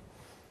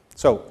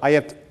 So I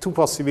have two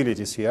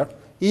possibilities here.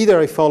 Either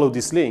I follow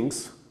these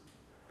links,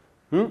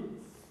 and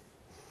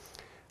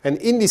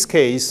in this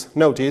case,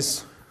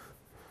 notice,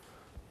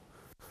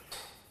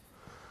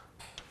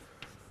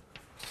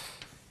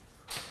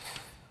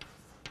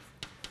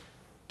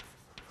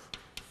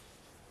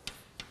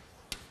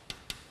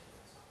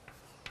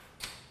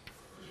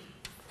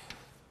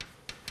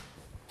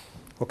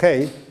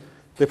 okay,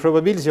 the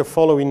probability of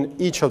following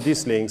each of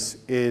these links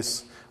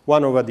is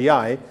 1 over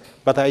di,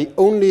 but I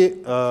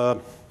only,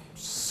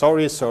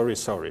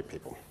 sorry,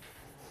 people.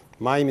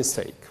 My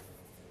mistake.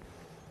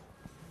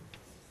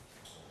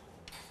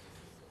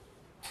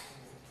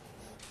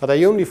 But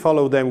I only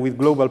follow them with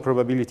global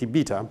probability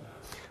beta.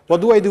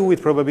 What do I do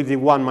with probability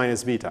 1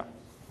 minus beta?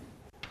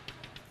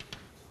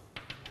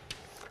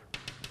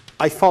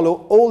 I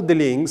follow all the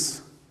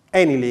links,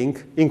 any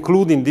link,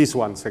 including these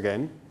ones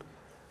again,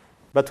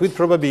 but with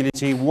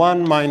probability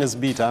 1 minus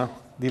beta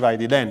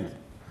divided n.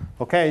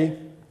 Okay?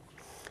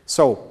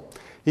 So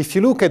If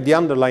you look at the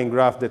underlying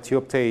graph that you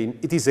obtain,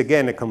 it is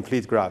again a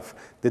complete graph.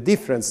 The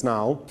difference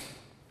now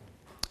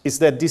is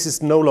that this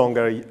is no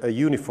longer a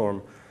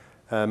uniform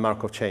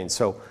Markov chain.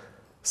 So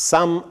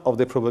some of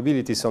the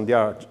probabilities on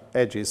the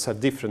edges are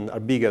different, are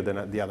bigger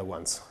than the other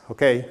ones,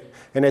 okay?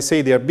 And I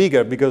say they are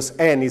bigger because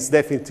n is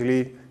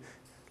definitely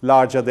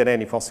larger than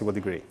any possible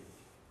degree.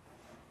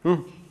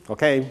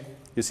 Okay,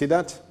 you see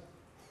that?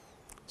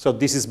 So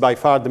this is by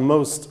far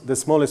the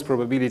smallest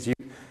probability,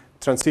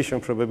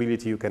 transition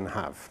probability you can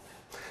have.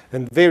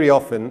 And very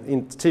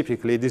often,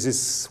 typically, this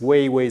is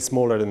way, way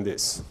smaller than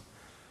this.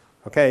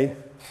 Okay?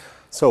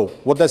 So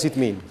what does it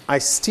mean? I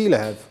still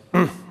have,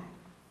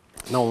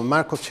 now a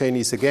Markov chain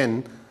is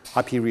again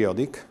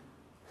aperiodic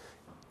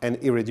and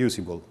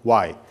irreducible.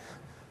 Why?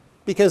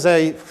 Because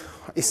I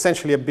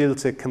essentially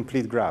built a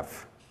complete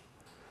graph.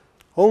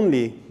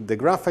 Only the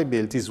graph I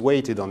built is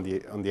weighted on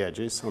the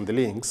edges, on the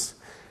links,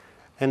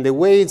 and the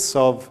weights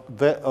of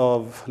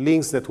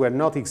links that were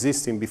not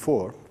existing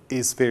before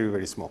is very,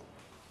 very small.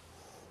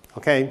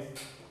 Okay?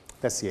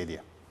 That's the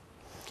idea.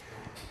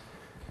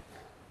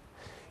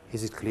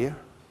 Is it clear?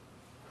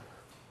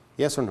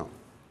 Yes or no?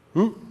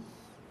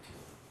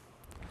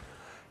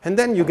 And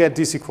then you get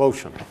this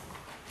equation.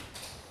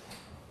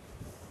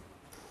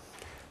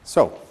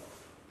 So,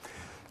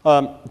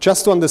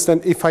 just to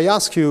understand, if I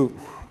ask you,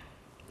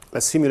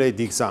 let's simulate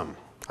the exam.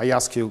 I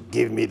ask you,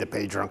 give me the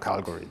PageRank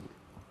algorithm.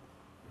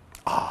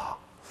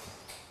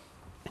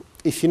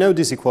 If you know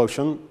this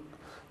equation,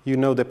 you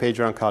know the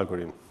PageRank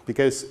algorithm,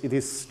 because it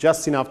is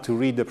just enough to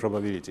read the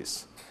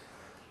probabilities.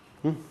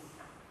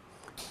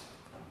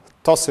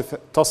 Toss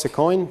a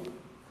coin.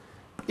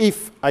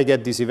 If I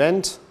get this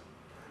event,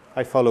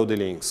 I follow the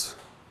links,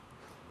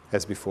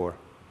 as before.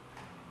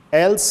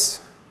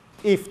 Else,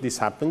 if this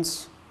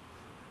happens,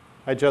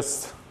 I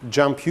just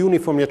jump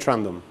uniformly at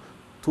random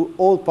to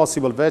all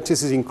possible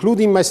vertices,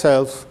 including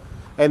myself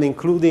and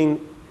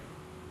including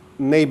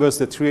neighbors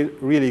that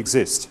really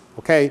exist.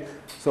 Okay?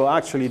 So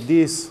actually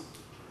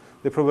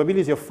the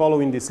probability of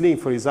following this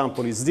link, for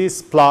example, is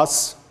this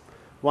plus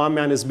 1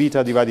 minus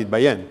beta divided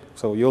by n.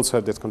 So you also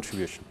have that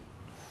contribution.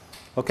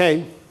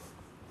 Okay?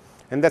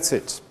 And that's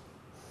it.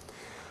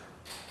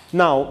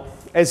 Now,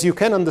 as you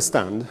can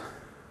understand,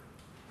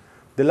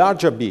 the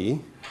larger B,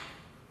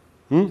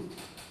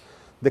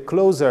 the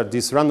closer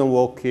this random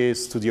walk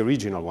is to the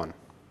original one.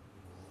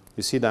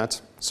 You see that?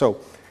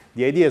 So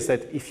the idea is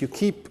that if you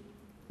keep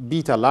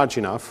beta large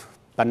enough,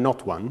 but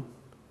not 1,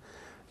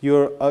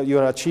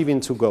 you're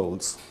achieving 2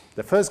 goals.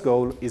 The first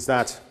goal is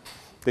that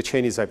the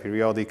chain is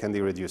aperiodic and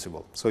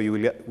irreducible. So you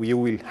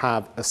will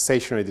have a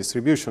stationary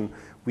distribution,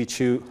 which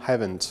you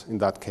haven't in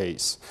that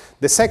case.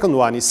 The second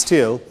one is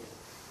still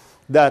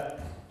that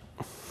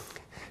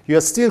you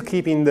are still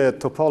keeping the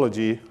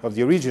topology of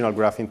the original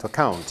graph into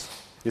account.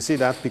 You see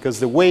that? Because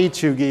the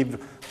weight you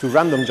give to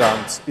random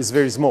jumps is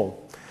very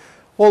small.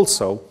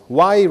 Also,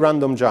 why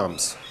random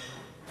jumps?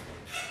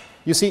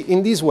 You see,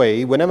 in this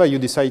way, whenever you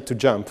decide to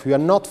jump, you are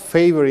not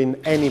favoring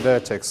any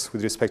vertex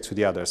with respect to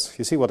the others.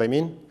 You see what I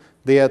mean?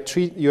 You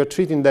are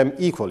treating them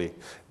equally.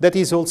 That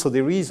is also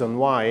the reason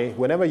why,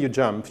 whenever you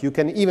jump, you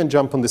can even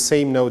jump on the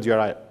same node you're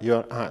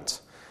at.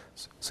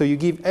 So you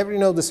give every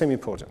node the same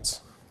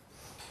importance.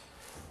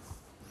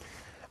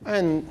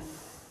 And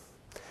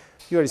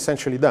you're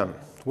essentially done.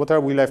 What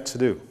are we left to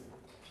do?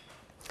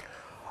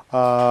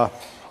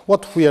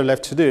 What we are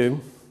left to do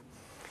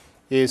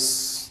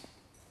is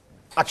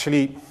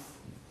actually,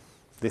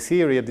 the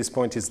theory at this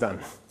point is done.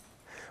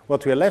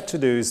 What we are left to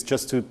do is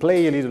just to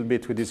play a little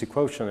bit with this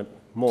equation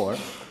more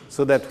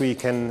so that we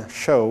can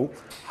show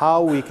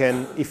how we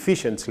can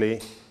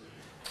efficiently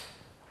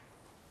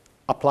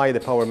apply the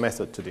power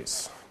method to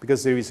this,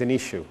 because there is an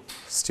issue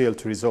still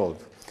to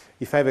resolve.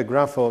 If I have a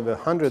graph of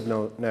 100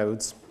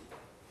 nodes,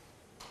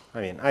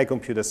 I mean, I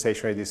compute a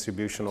stationary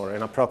distribution or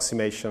an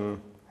approximation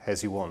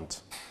as you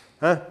want.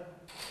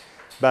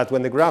 But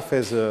when the graph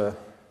has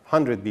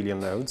 100 billion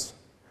nodes,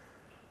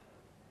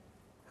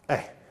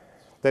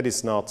 that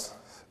is not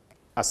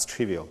as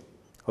trivial.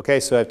 Okay,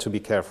 so I have to be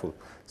careful.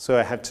 So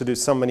I have to do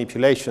some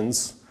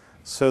manipulations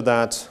so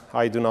that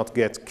I do not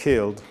get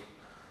killed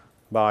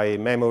by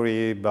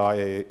memory,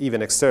 by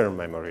even external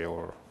memory.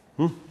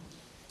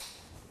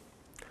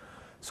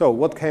 So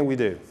what can we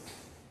do?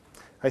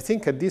 I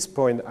think at this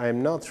point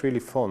I'm not really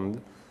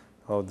fond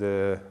of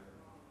the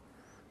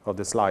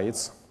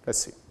slides. Let's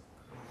see.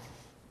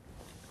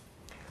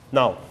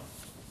 Now,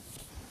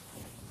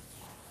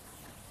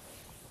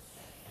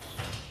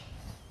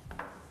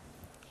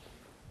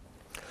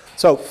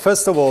 so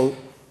first of all,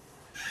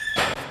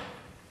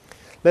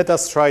 let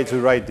us try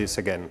to write this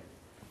again.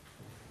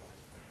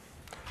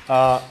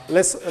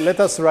 Let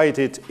us write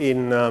it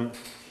in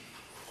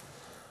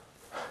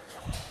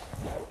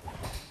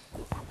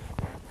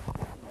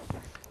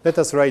let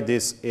us write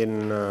this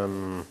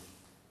in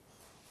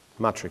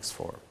matrix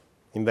form,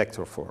 in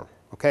vector form.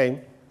 Okay.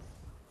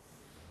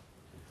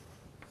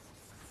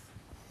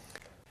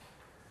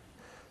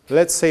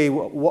 Let's say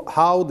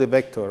how the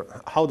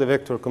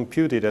vector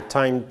computed at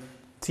time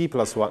t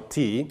plus 1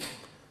 t,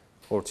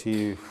 or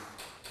t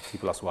t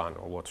plus 1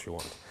 or what you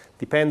want.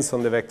 Depends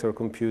on the vector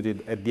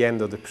computed at the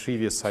end of the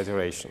previous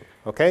iteration.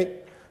 Okay?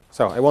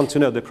 So I want to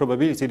know the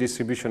probability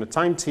distribution at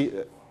time t,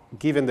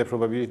 given the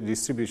probability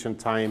distribution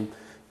time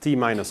t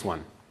minus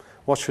 1.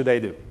 What should I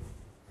do?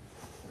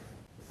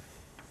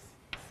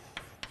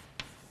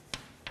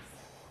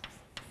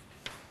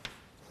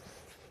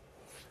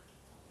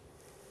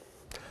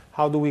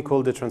 How do we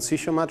call the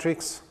transition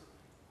matrix?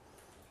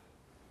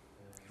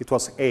 It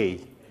was A,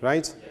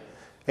 right?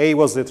 A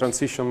was the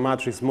transition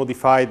matrix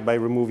modified by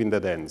removing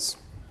the ends.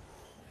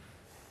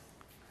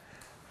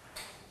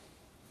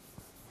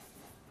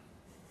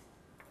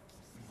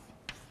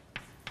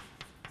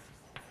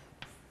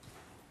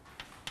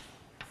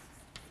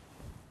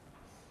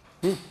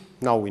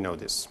 Now we know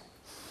this.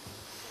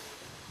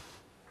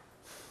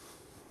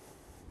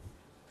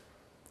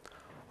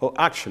 Oh,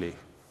 actually,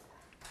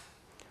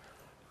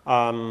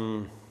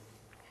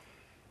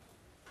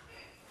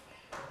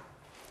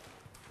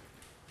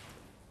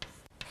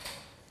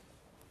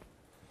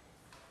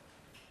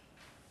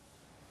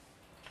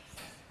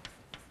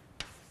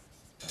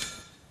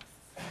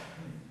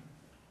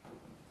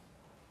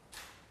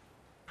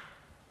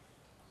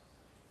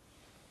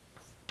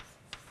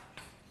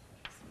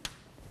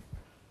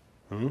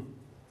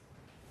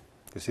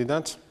 you see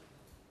that?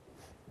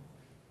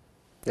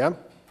 Yeah?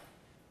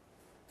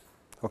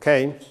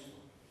 Okay.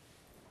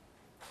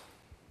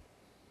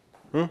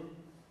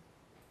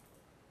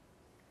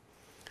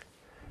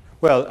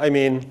 Well, I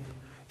mean,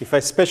 if I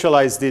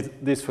specialize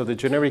this for the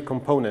generic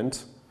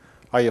component,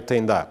 I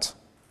obtain that.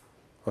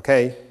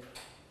 Okay?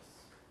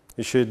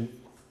 You should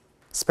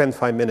spend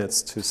 5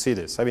 minutes to see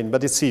this. I mean,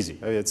 but it's easy.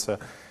 I mean, it's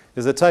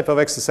a type of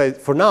exercise.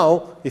 For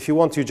now, if you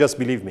want, you just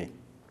believe me.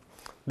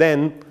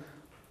 Then,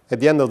 at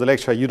the end of the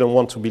lecture, you don't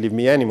want to believe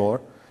me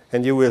anymore,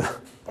 and you will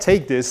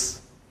take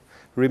this,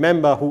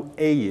 remember who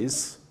A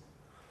is.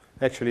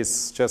 Actually,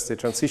 it's just a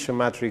transition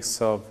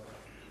matrix of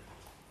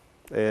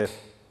a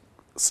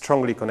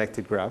strongly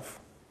connected graph,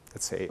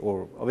 let's say,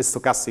 or of a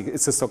stochastic.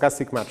 It's a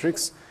stochastic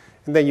matrix,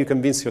 and then you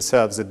convince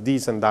yourselves that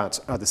these and that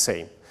are the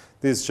same.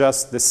 This is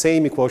just the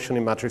same equation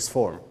in matrix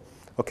form.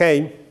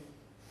 Okay?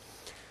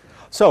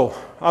 So,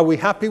 are we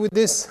happy with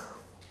this?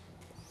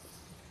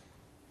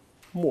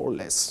 More or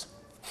less.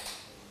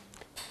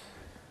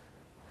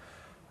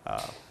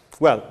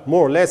 Well,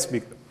 more or less,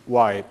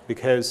 why?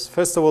 Because,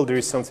 first of all, there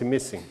is something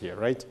missing here,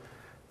 right?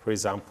 For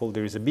example,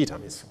 there is a beta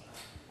missing.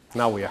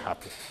 Now we are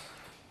happy.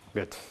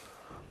 Good.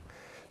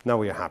 Now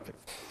we are happy.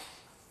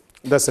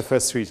 That's the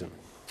first reason.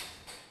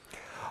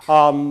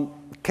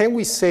 Can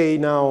we say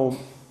now,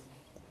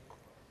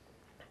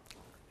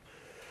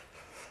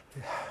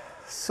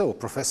 so,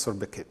 Professor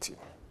Becchetti,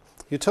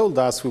 you told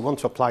us we want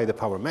to apply the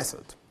power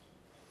method.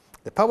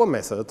 The power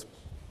method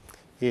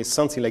is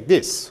something like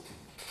this.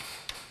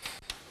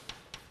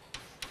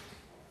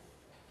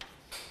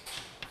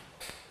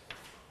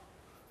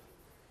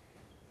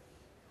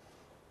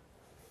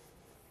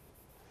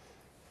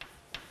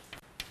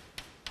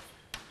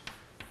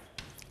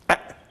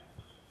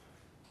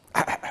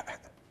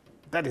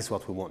 That is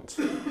what we want,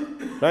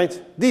 right?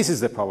 This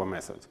is the power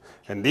method.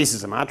 And this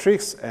is a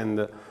matrix,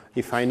 and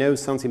if I know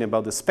something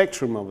about the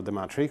spectrum of the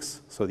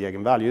matrix, so the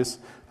eigenvalues,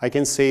 I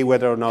can say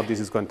whether or not this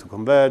is going to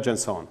converge and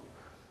so on.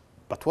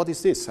 But what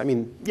is this? I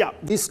mean, yeah,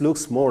 this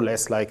looks more or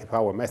less like a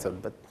power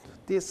method, but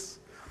this,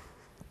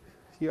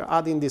 you're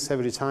adding this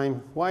every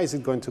time. Why is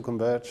it going to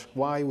converge?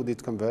 Why would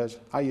it converge?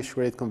 Are you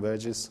sure it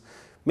converges?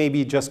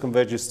 Maybe it just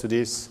converges to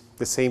this,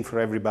 the same for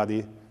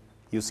everybody,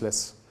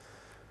 useless.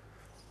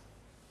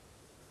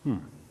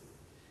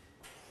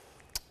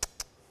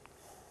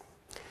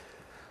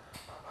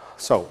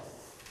 So,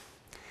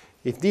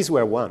 if these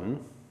were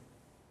 1,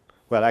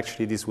 well,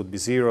 actually, this would be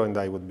 0, and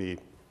I would be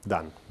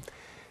done.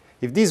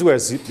 If these were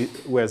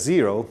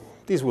 0,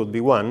 this would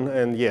be 1,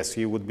 and yes,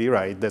 you would be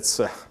right. That's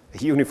a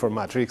uniform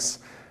matrix,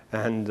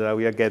 and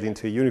we are getting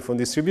to a uniform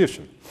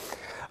distribution.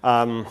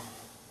 But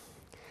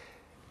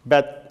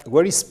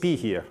where is P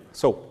here?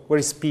 So, where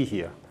is P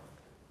here?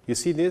 You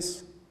see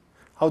this?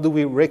 How do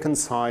we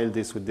reconcile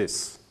this with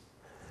this?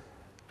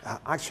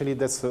 Actually,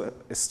 that's a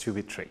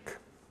stupid trick.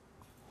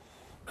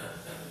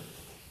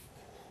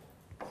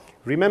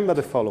 Remember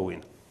the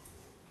following.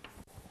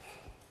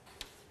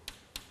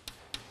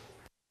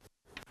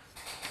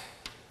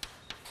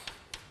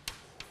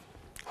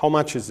 How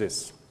much is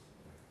this?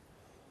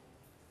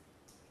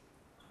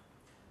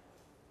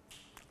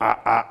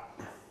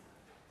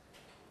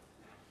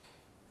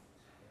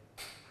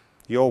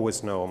 You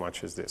always know how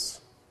much is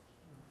this.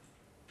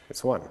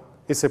 It's 1.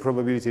 It's a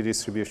probability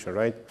distribution,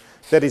 right?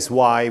 That is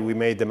why we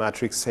made the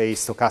matrix A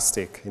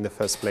stochastic in the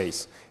first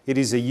place. It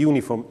is a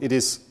uniform, it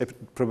is a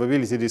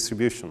probability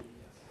distribution.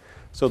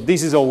 So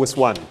this is always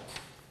 1.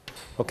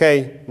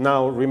 Okay,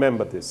 now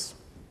remember this.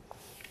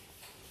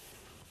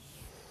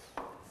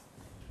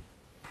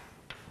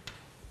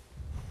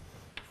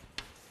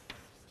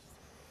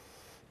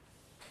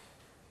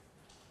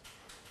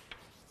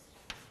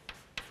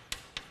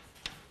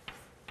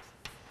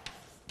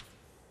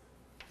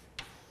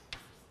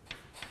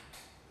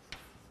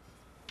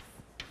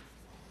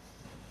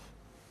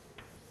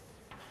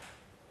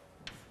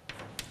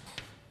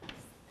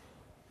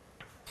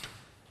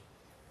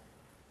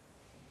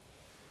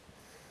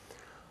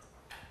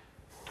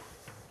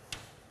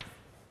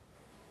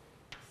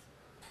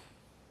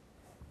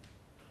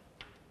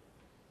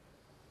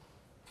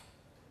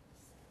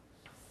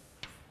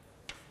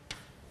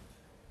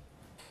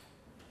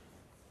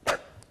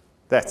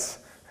 That's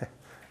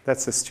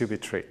a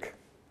stupid trick.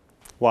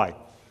 Why?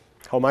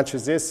 How much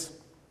is this?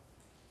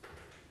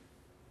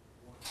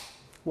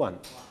 1.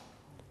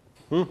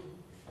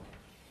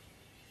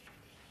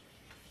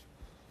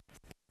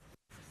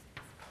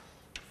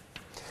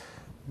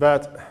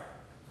 But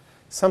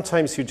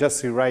sometimes you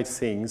just rewrite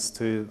things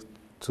to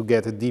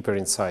get a deeper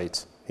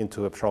insight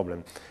into a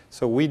problem.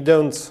 So we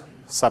don't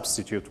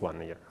substitute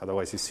 1 here,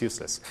 otherwise it's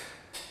useless.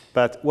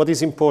 But what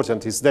is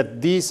important is that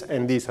these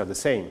and these are the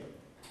same.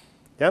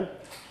 Yeah?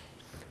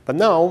 But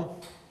now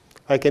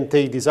I can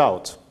take this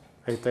out.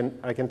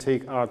 I can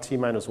take RT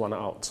minus 1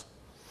 out,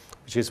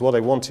 which is what I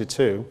wanted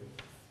to.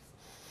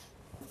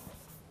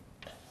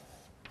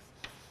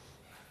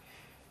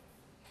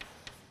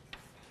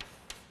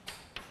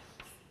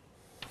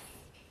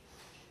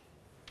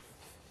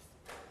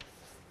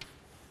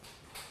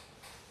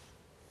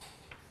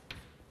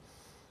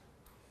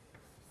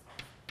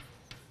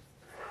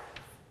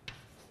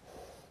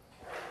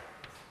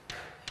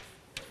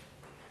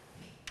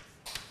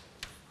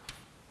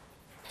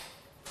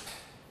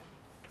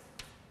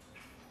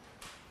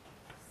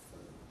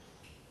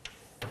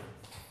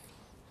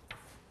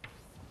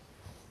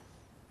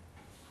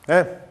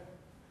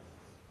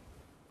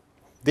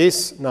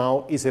 This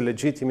now is a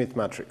legitimate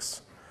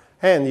matrix.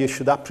 And you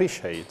should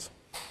appreciate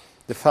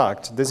the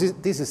fact this is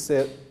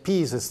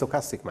P is a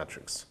stochastic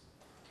matrix.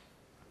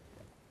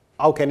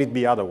 How can it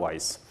be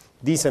otherwise?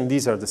 These and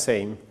these are the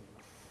same.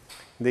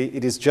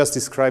 It is just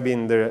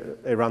describing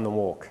a random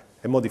walk,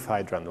 a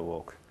modified random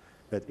walk.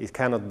 But it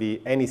cannot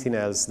be anything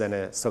else than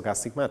a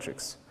stochastic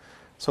matrix.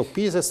 So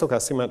P is a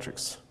stochastic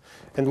matrix.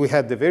 And we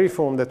had the very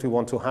form that we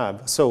want to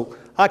have. So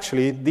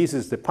actually, this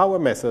is the power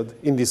method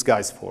in this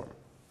guy's form.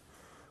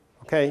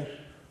 Okay?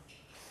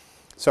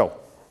 So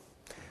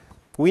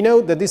we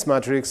know that this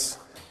matrix,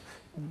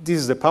 this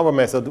is the power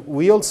method.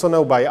 We also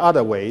know by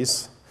other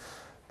ways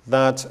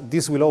that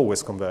this will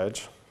always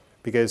converge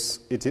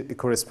because it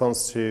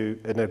corresponds to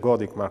an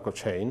ergodic Markov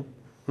chain.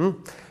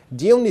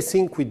 The only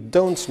thing we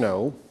don't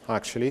know,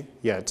 actually,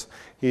 yet,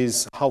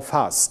 is how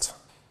fast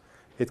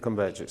it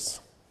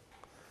converges.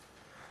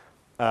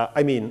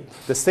 I mean,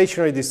 the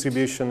stationary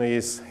distribution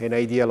is an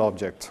ideal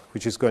object,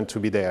 which is going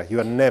to be there. You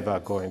are never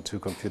going to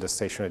compute a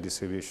stationary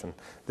distribution.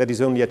 That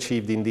is only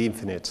achieved in the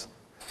infinite,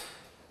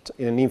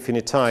 in an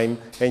infinite time,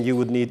 and you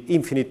would need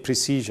infinite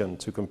precision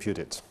to compute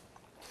it.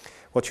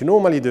 What you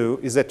normally do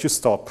is that you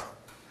stop.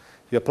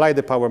 You apply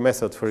the power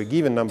method for a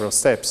given number of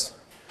steps,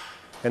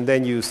 and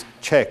then you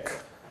check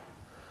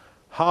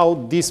how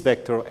this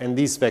vector and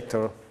this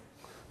vector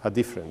are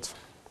different.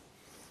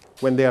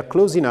 When they are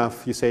close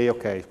enough, you say,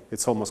 OK,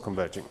 it's almost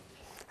converging.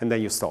 And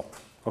then you stop.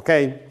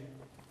 OK?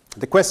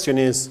 The question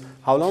is,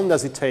 how long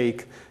does it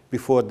take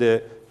before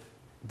the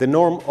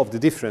norm of the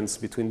difference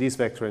between this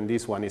vector and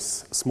this one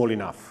is small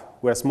enough,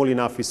 where small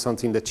enough is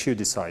something that you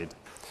decide.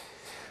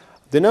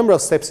 The number of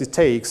steps it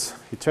takes,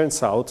 it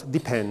turns out,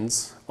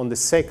 depends on the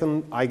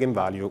second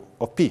eigenvalue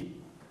of P.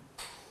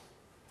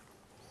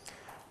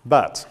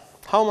 But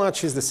how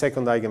much is the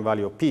second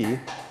eigenvalue of P?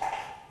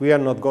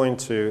 I'm not going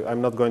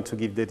to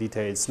give the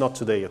details, not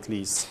today at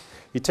least.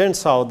 It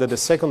turns out that the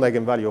second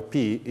eigenvalue of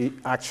P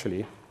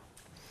actually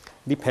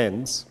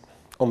depends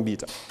on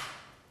beta.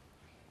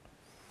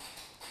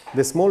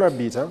 The smaller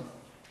beta,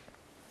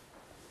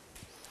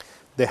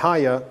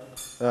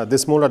 the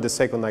smaller the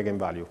second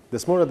eigenvalue. The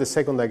smaller the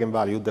second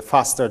eigenvalue, the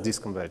faster this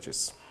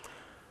converges.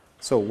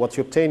 So what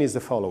you obtain is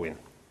the following.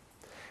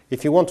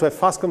 If you want to have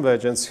fast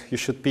convergence, you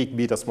should pick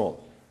beta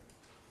small.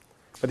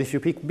 But if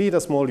you pick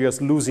beta small, you're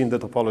just losing the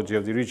topology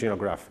of the original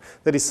graph.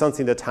 That is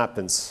something that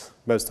happens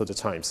most of the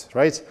times,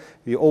 right?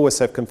 You always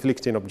have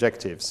conflicting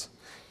objectives.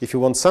 If you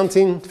want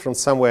something from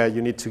somewhere,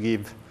 you need to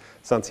give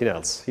something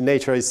else. In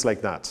nature, it's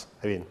like that.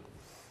 I mean,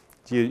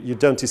 you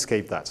don't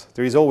escape that.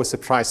 There is always a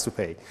price to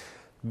pay.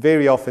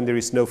 Very often, there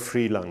is no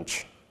free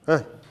lunch.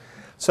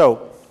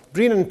 So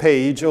Breen and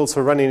Page,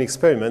 also running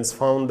experiments,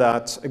 found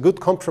that a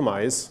good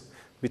compromise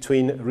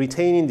between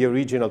retaining the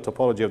original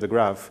topology of the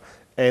graph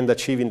and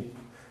achieving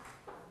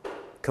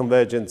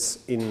convergence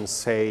in,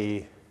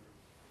 say,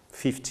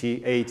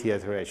 50, 80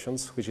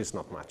 iterations, which is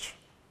not much,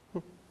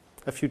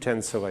 a few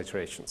tens of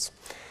iterations,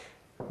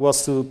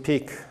 was to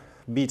pick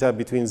beta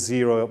between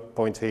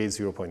 0.8 and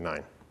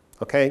 0.9.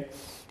 Okay?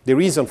 The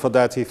reason for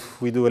that,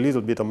 if we do a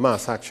little bit of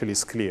math, actually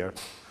is clear.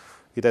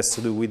 It has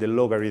to do with the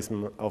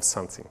logarithm of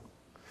something.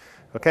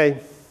 Okay?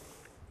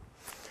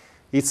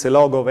 It's a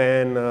log of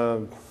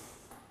n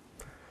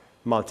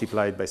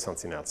multiplied by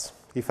something else.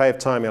 If I have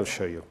time, I'll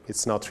show you.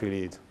 It's not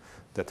really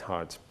that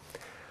hard.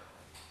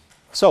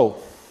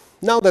 So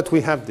now that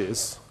we have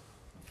this,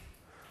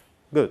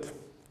 good.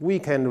 We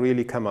can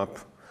really come up.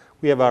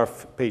 We have our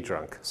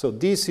PageRank. So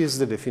this is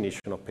the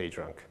definition of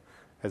PageRank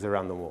as a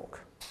random walk.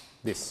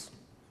 This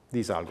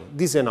is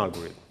an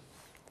algorithm.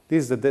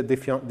 This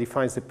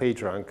defines the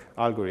PageRank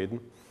algorithm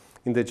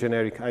in the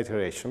generic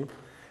iteration.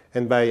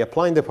 And by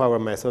applying the power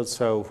method,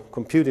 so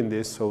computing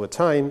this over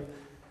time,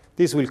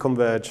 this will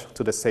converge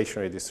to the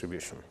stationary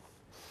distribution.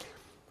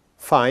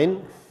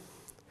 Fine.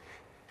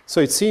 So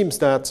it seems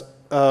that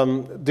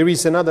there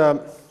is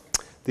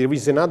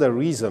another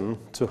reason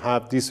to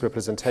have this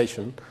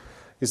representation,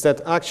 is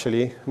that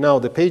actually now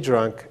the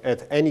PageRank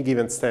at any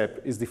given step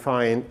is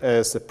defined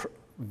as a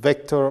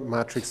vector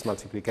matrix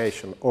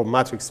multiplication or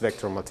matrix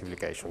vector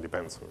multiplication,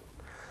 depends on.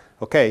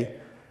 Okay,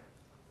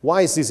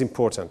 why is this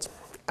important?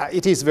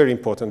 It is very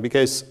important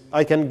because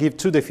I can give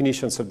two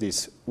definitions of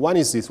this. One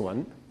is this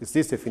one, it's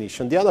this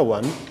definition. The other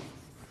one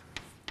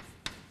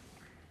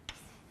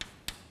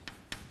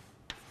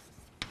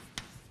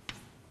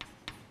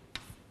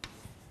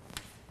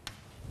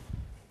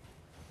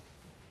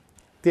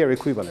they are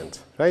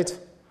equivalent, right?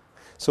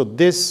 So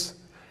this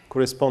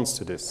corresponds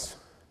to this.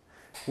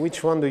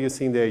 Which one do you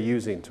think they're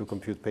using to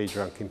compute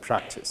PageRank in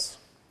practice?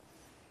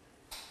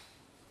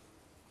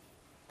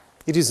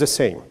 It is the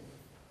same.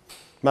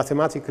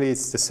 Mathematically,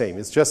 it's the same.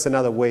 It's just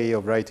another way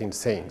of writing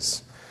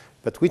things.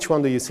 But which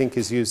one do you think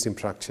is used in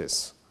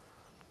practice?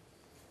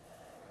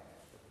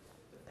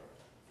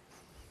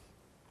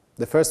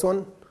 The first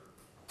one?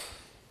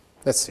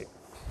 Let's see.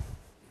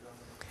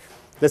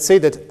 Let's say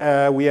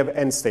that we have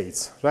n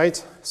states,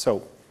 right?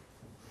 So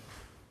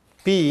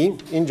P,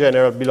 in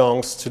general,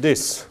 belongs to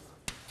this,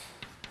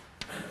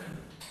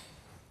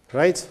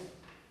 right?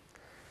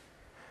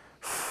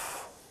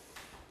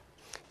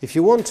 If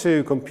you want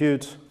to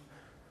compute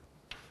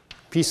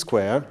P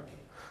square,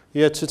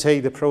 you have to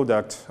take the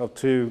product of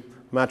two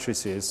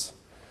matrices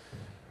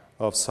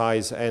of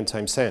size n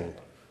times n.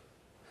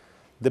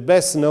 The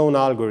best known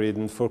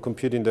algorithm for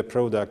computing the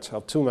product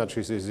of two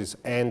matrices is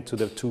n to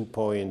the 2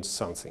 point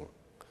something.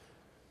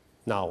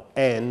 Now,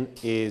 n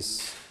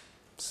is,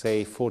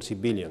 say, 40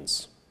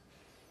 billions.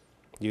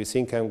 Do you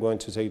think I'm going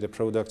to take the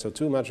product of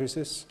two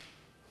matrices?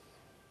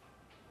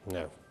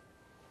 No,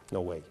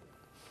 no way.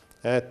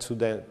 Add to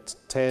the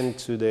 10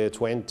 to the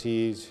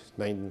 20,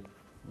 9,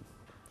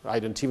 I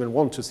don't even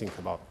want to think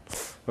about.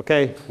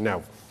 Okay,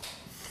 now,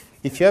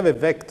 if you have a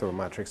vector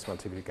matrix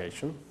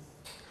multiplication,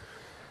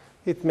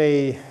 it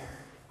may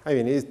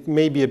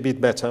be a bit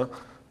better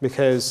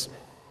because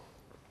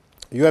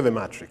you have a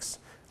matrix.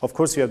 Of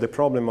course, you have the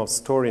problem of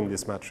storing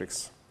this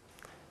matrix,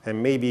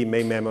 and maybe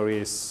main memory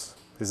is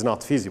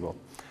not feasible.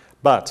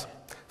 But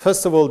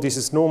first of all, this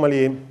is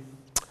normally,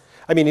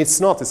 it's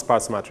not a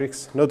sparse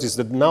matrix. Notice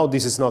that now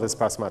this is not a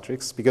sparse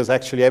matrix because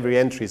actually every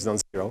entry is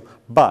non-zero.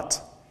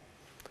 But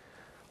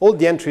all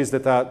the entries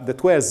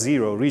that were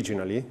zero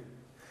originally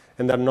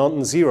and are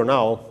non-zero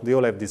now, they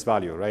all have this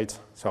value, right?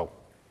 So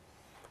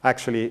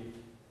actually,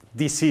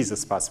 this is a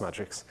sparse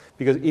matrix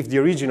because if the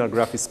original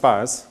graph is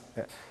sparse,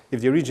 if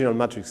the original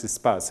matrix is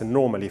sparse, and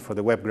normally for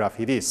the web graph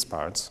it is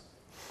sparse,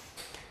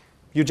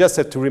 you just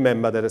have to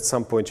remember that at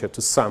some point you have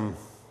to sum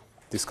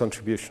this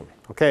contribution,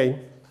 okay?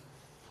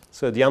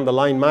 So the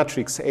underlying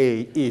matrix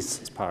A is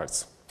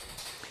sparse.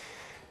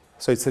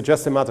 So it's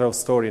just a matter of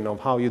storing of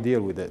how you deal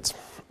with it.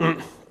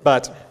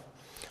 But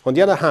on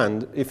the other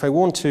hand, if I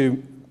want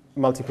to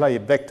multiply a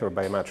vector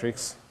by a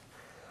matrix,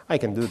 I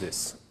can do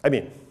this.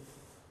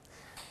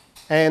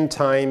 N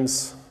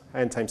times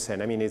n.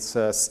 It's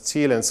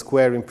still n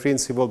square in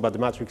principle, but the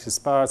matrix is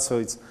sparse, so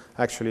it's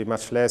actually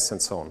much less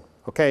and so on,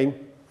 okay?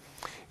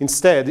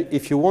 Instead,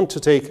 if you want to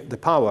take the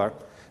power,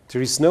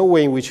 there is no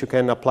way in which you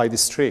can apply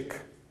this trick.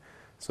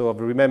 So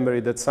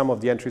remember that some of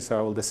the entries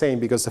are all the same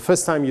because the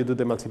first time you do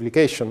the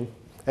multiplication,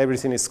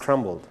 everything is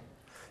scrambled.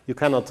 You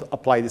cannot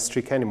apply this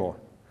trick anymore.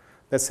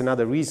 That's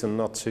another reason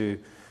not to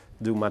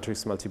do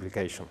matrix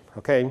multiplication,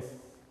 okay?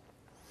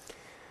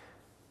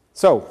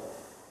 So,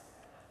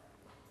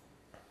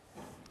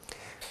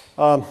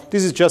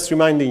 this is just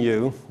reminding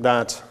you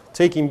that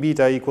taking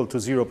beta equal to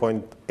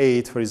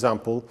 0.8, for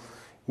example,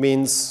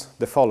 means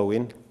the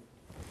following,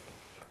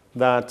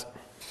 that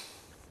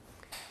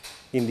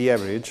in the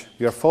average,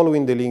 you are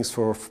following the links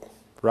for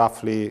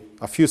roughly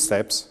a few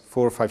steps,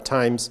 4 or 5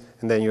 times,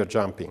 and then you're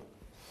jumping,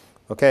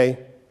 okay?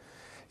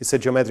 It's a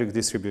geometric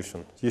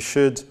distribution. You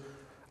should,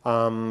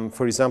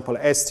 for example,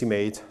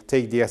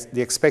 take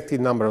the expected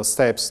number of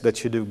steps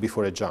that you do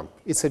before a jump.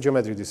 It's a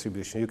geometric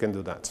distribution. You can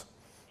do that.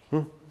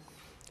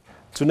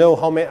 To know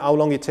how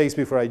long it takes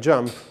before I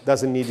jump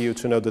doesn't need you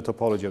to know the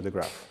topology of the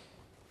graph,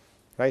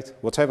 right?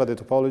 Whatever the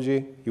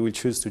topology, you will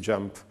choose to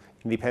jump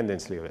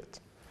independently of it,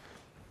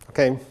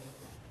 okay?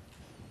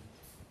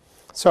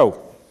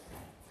 So,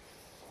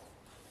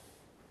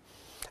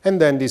 and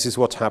then this is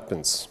what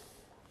happens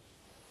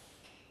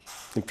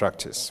in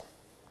practice.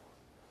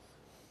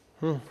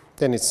 Then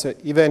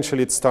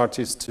eventually it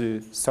starts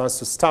to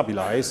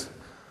stabilize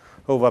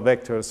over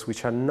vectors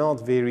which are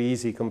not very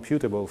easy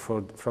computable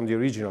from the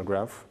original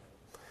graph.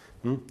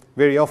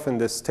 Very often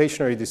the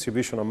stationary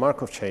distribution of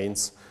Markov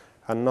chains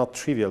are not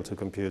trivial to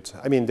compute.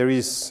 There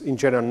is in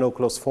general no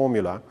closed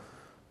formula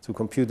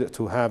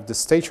to have the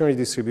stationary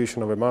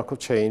distribution of a Markov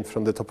chain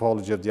from the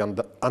topology of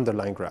the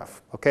underlying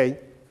graph, okay?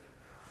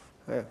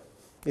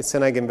 It's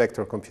an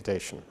eigenvector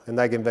computation, and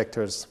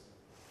eigenvectors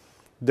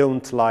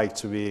don't like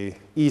to be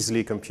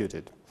easily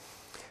computed.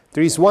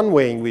 There is one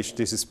way in which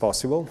this is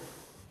possible.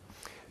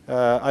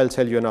 I'll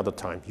tell you another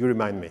time. You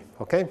remind me,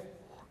 okay?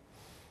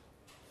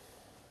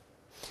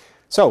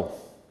 So,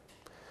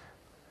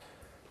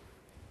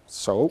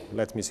 So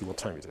let me see what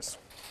time it is.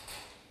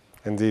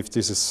 And if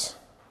this is,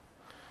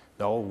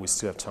 no, we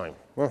still have time.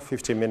 Well,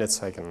 15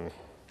 minutes, I can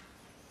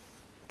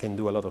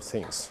do a lot of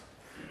things.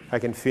 I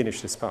can finish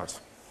this part.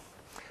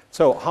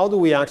 So how do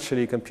we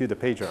actually compute the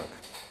PageRank?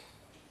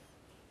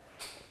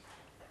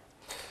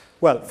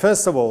 Well,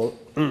 first of all,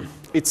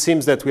 it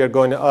seems that we are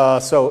going,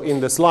 so in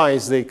the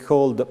slides they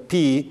called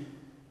P,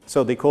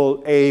 so they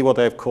call A what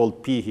I've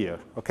called P here,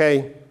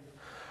 okay?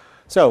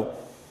 So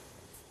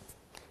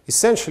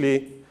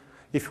essentially,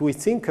 if we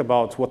think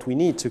about what we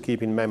need to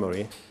keep in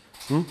memory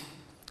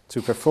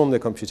to perform the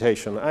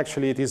computation,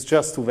 actually it is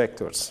just two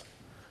vectors.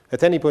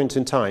 At any point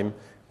in time,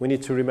 we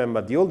need to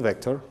remember the old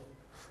vector,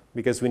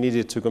 because we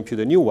needed to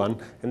compute a new one,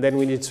 and then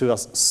we need to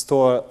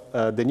store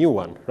the new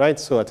one, right?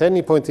 So at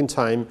any point in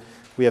time,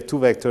 we have two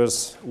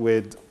vectors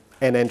with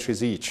n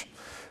entries each.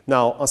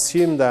 Now,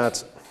 assume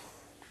that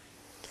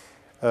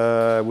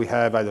we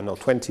have, I don't know,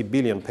 20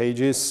 billion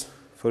pages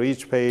for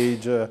each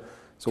page. So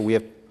we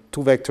have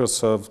two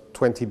vectors of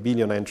 20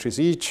 billion entries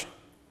each,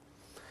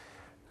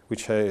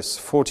 which is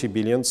 40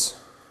 billions.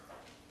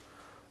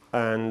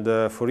 And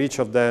for each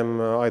of them,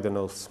 I don't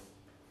know,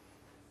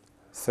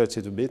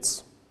 32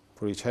 bits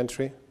for each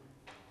entry.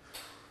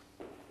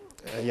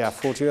 Yeah,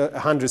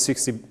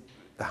 160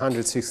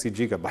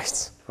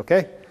 gigabytes,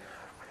 okay?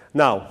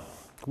 Now,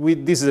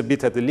 this is a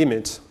bit at the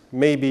limit.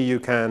 Maybe you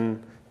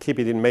can keep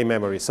it in main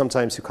memory.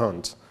 Sometimes you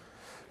can't.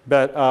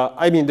 But,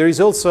 I mean, there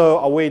is also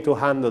a way to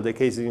handle the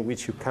cases in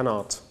which you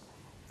cannot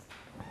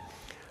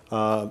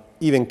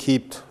even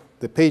keep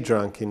the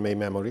PageRank in main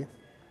memory.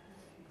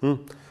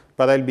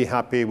 But I'll be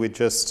happy with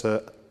just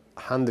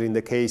handling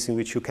the case in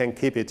which you can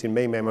keep it in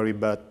main memory,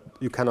 but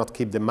you cannot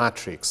keep the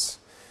matrix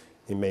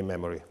in main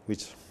memory,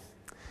 which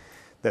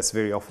that's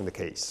very often the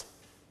case.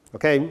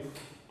 Okay?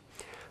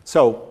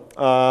 So,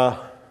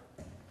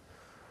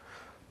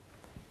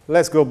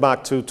 let's go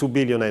back to 2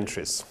 billion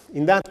entries.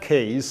 In that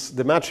case,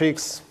 the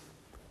matrix,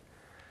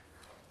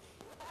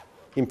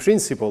 in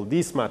principle,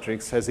 this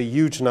matrix has a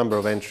huge number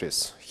of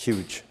entries,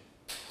 huge.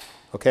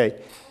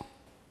 Okay?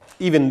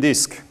 Even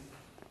disk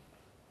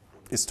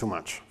is too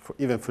much.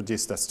 Even for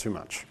this, that's too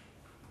much.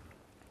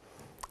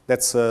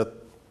 That's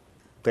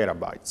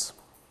terabytes.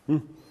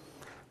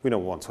 We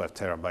don't want to have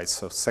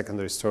terabytes of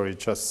secondary storage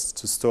just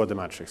to store the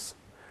matrix.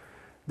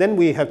 Then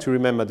we have to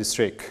remember this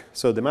trick.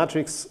 So the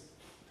matrix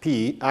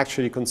P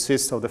actually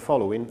consists of the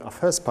following: a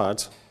first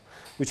part,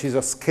 which is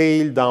a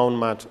scaled down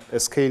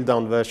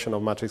version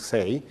of matrix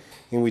A,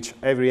 in which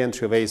every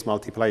entry of A is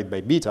multiplied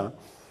by beta,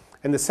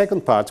 and the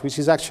second part, which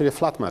is actually a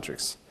flat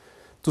matrix.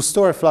 To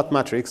store a flat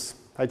matrix,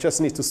 I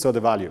just need to store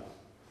the value.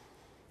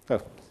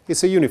 Oh,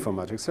 it's a uniform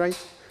matrix, right?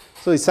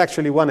 So it's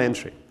actually one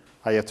entry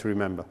I have to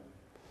remember.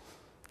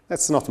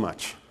 That's not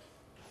much.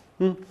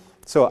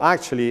 So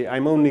actually,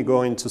 I'm only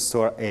going to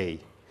store A.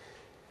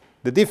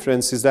 The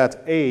difference is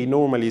that A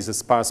normally is a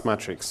sparse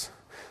matrix.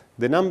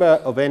 The number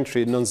of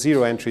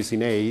non-zero entries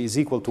in A is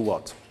equal to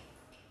what?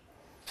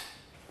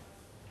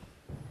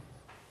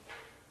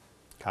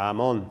 Come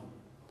on.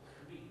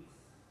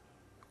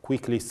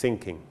 Quickly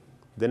thinking.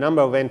 The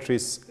number of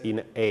entries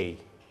in A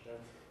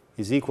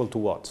is equal to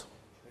what?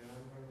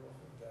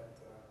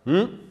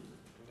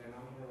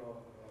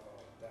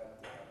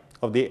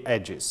 Of the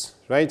edges,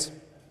 right?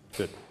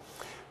 Good.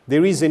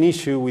 There is an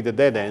issue with the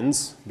dead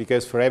ends,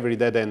 because for every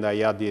dead end I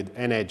added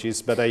n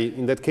edges, but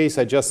in that case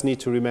I just need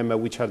to remember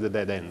which are the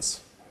dead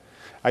ends.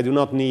 I do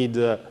not need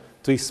to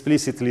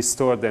explicitly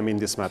store them in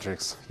this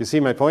matrix. You see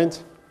my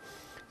point?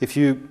 If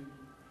you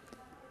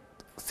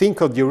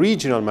think of the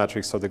original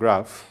matrix of the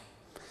graph,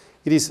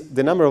 it is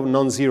the number of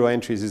non-zero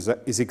entries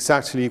is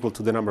exactly equal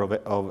to the number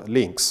of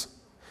links.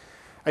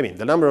 I mean,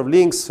 the number of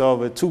links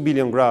of a 2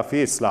 billion graph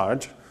is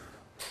large,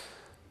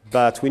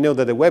 but we know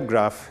that the web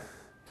graph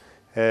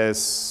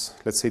has,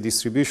 let's say,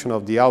 distribution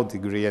of the out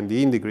degree and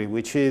the in degree,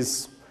 which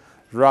is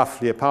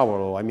roughly a power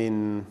law. I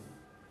mean,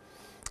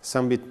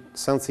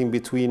 something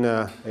between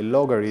a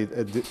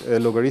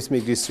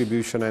logarithmic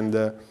distribution and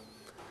the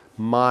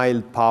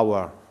mild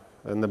power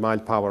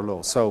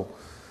law. So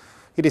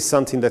it is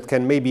something that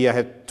can, maybe I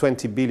have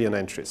 20 billion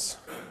entries.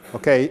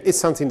 Okay, it's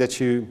something that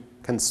you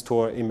can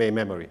store in main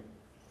memory.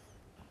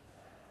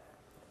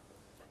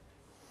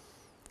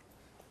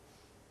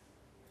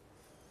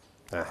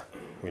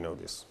 We know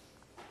this.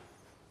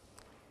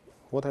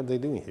 What are they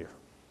doing here?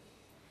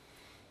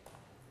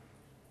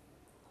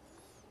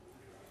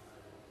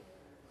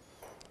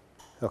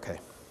 Okay.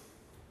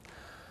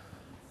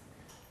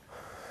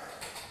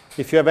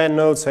 If you have n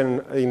nodes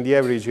and in the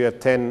average you have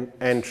 10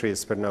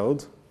 entries per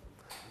node,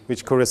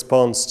 which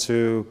corresponds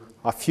to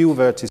a few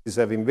vertices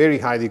having very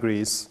high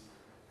degrees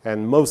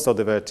and most of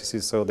the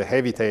vertices, so the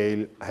heavy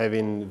tail,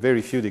 having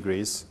very few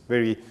degrees,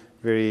 very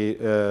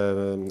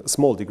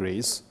small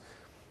degrees,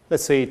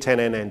 let's say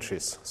 10n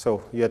entries.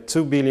 So you have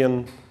 2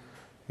 billion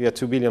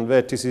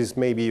vertices,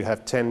 maybe you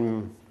have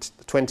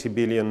 20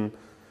 billion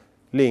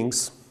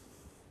links.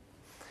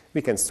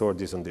 We can store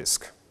this on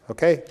disk,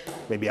 okay?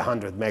 Maybe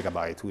 100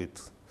 megabytes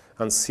with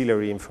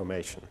ancillary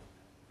information.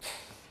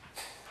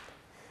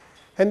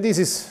 And this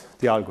is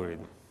the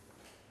algorithm.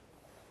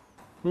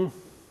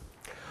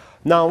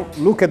 Now,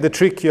 look at the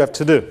trick you have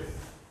to do.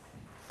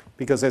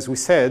 Because as we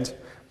said,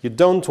 you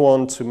don't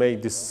want to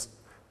make this,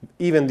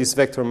 even this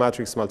vector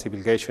matrix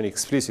multiplication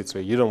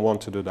explicitly. You don't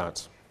want to do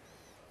that.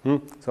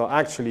 So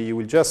actually, you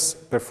will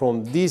just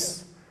perform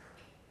this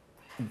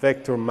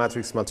vector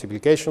matrix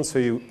multiplication. So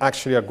you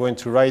actually are going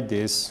to write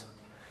this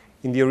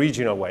in the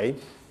original way,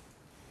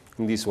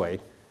 in this way.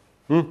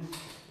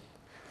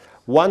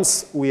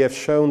 Once we have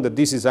shown that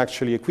this is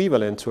actually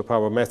equivalent to a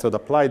power method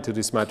applied to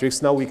this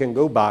matrix, now we can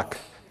go back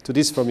to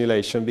this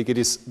formulation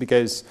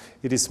because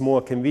it is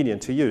more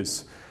convenient to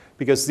use.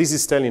 Because this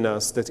is telling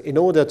us that in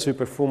order to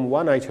perform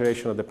one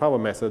iteration of the power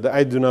method,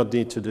 I do not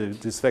need to do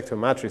this vector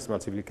matrix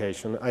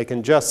multiplication. I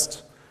can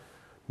just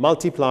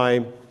multiply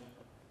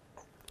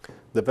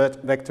the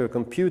vector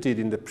computed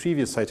in the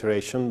previous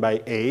iteration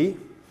by A,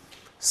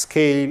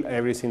 scale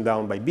everything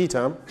down by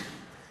beta,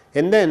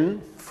 and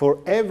then for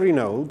every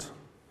node,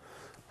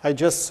 I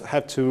just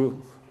have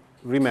to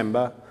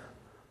remember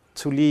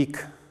to leak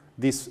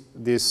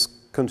this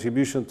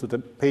contribution to the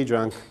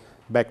PageRank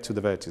back to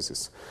the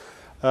vertices.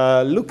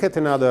 Look at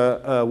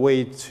another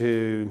way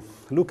to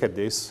look at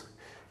this.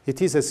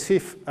 It is as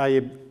if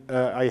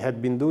I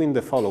had been doing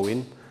the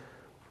following.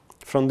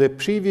 From the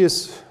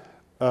previous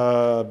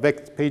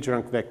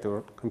PageRank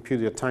vector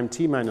computed at time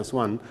t minus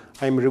 1,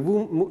 I'm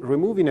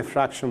removing a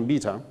fraction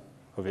beta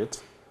of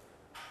it.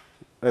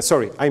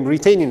 Sorry, I'm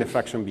retaining a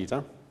fraction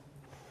beta.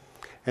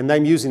 And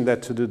I'm using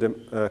that to do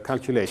the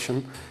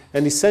calculation.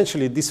 And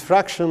essentially, this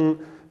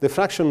fraction, the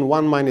fraction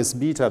 1 minus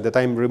beta that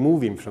I'm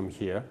removing from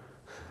here,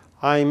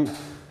 I'm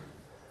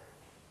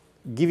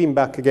giving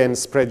back again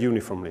spread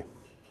uniformly.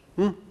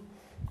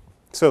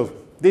 So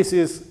this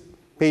is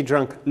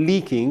PageRank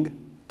leaking.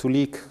 To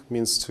leak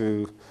means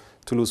to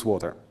lose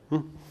water.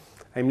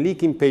 I'm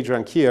leaking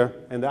PageRank here,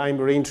 and I'm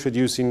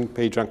reintroducing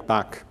PageRank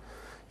back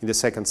in the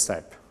second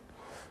step.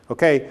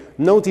 Okay,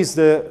 notice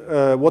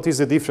what is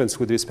the difference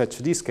with respect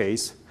to this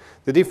case.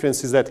 The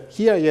difference is that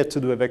here I have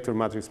to do a vector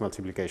matrix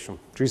multiplication.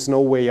 There is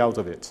no way out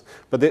of it.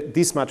 But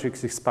this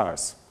matrix is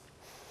sparse.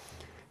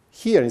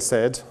 Here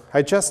instead,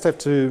 I just have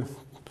to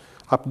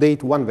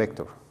update one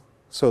vector.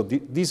 So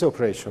this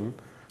operation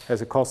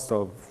has a cost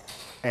of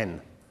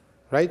n,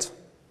 right?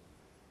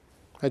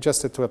 I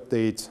just have to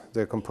update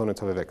the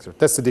component of a vector.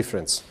 That's the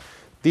difference.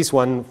 This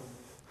one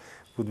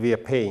would be a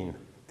pain.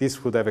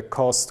 This would have a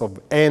cost of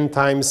n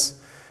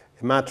times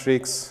a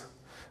matrix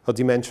of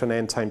dimension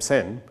n times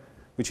n,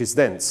 which is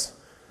dense.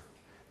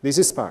 This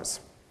is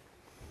sparse.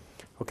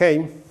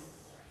 Okay?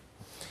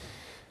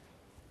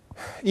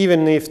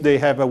 Even if they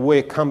have a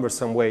way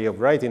cumbersome way of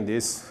writing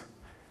this,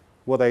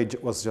 what I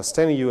was just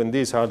telling you and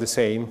these are the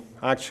same.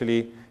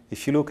 Actually,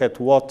 if you look at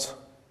what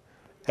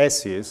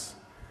S is,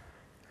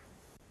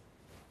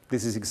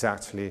 this is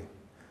exactly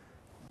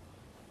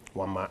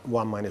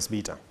 1 minus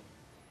beta.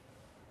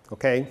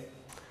 Okay?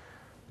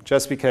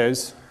 Just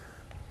because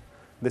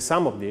the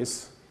sum of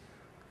this,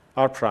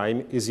 R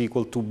prime, is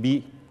equal to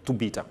B to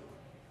beta.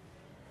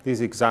 This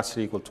is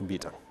exactly equal to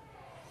beta.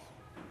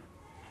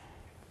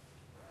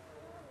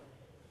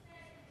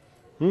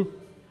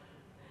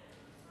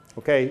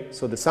 Okay,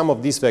 so the sum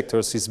of these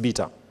vectors is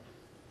beta.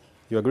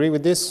 You agree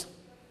with this?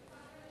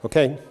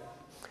 Okay.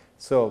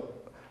 So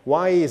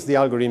why is the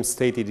algorithm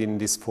stated in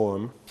this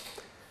form?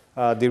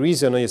 The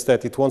reason is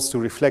that it wants to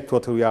reflect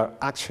what we are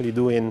actually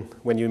doing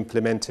when you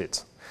implement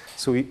it.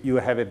 So you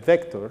have a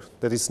vector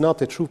that is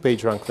not a true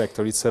PageRank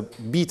vector. It's a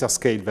beta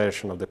scale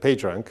version of the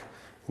PageRank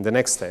in the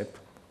next step.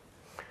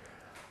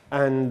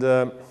 And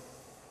then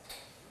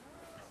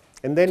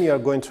you are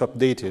going to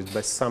update it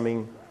by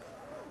summing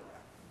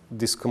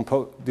this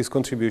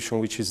contribution,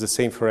 which is the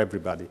same for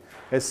everybody.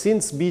 And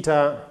since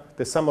beta,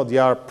 the sum of the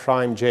R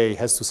prime j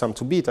has to sum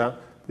to beta,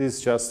 this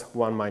is just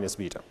 1 minus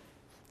beta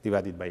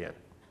divided by n.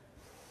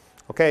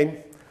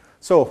 Okay?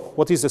 So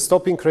what is the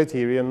stopping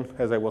criterion,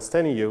 as I was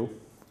telling you?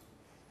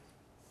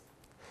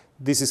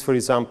 This is, for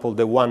example,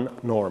 the one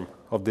norm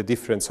of the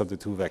difference of the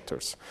two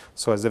vectors.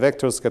 So as the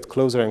vectors get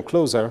closer and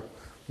closer,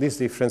 this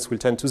difference will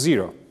tend to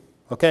 0.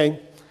 Okay?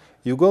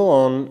 You go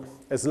on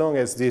as long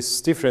as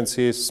this difference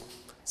is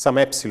some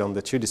epsilon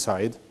that you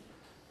decide.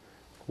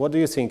 What do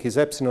you think? Is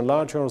epsilon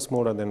larger or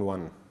smaller than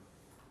 1?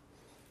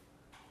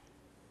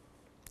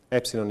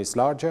 Epsilon is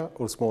larger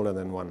or smaller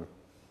than 1?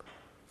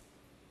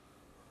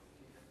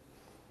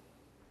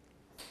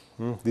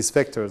 These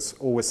vectors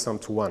always sum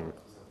to 1.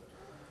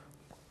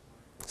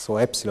 So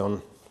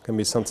epsilon can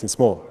be something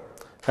small.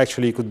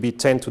 Actually, it could be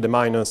 10 to the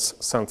minus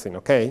something,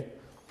 okay?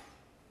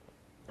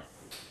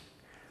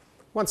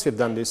 Once you've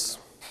done this,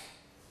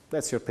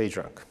 that's your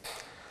PageRank.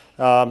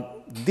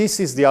 This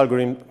is the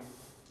algorithm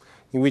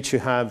in which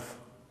you're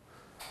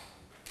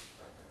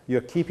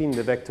keeping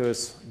the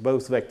vectors,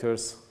 both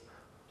vectors,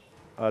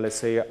 let's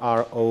say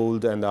are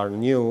old and are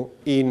new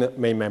in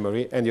main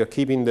memory, and you're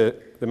keeping the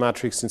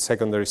matrix in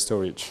secondary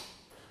storage.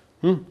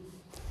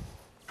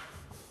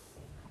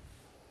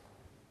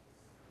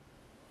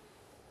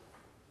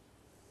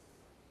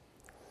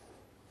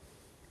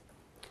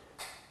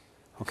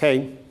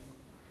 Okay?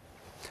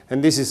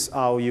 And this is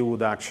how you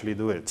would actually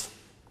do it.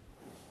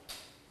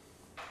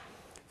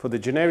 For the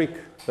generic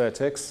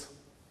vertex,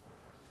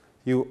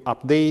 you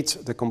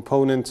update the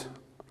component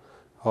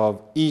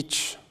of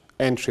each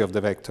entry of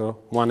the vector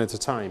one at a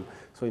time.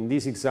 So in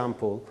this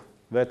example,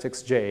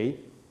 vertex J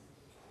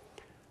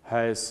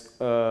has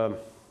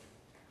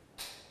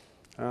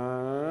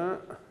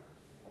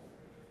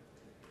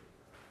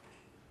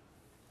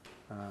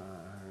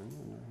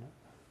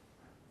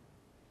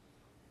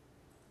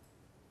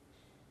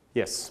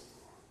yes.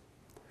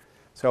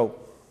 So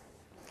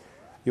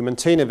you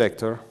maintain a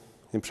vector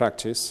in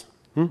practice.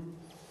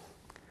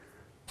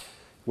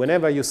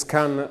 Whenever you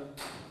scan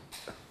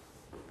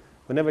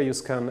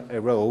a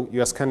row, you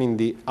are scanning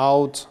the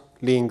out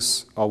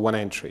links of one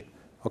entry.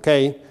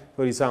 Okay?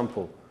 For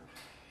example,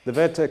 the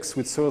vertex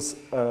with source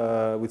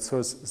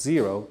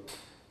 0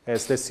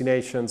 has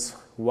destinations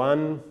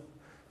 1,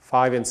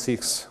 5, and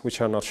 6,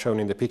 which are not shown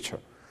in the picture.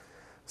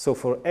 So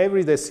for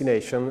every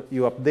destination,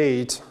 you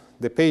update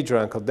the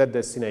PageRank of that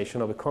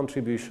destination of a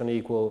contribution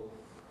equal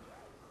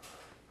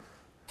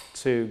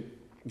to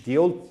the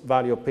old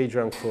value of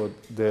PageRank for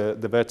the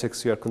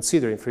vertex you are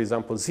considering, for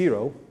example,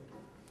 0,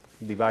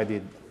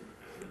 divided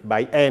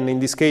by n. In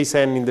this case,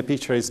 n in the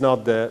picture is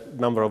not the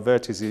number of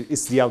vertices,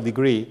 it's the out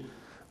degree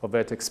of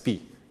vertex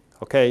P.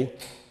 Okay?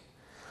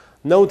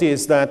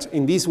 Notice that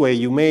in this way,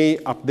 you may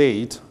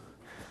update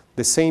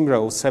the same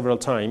row several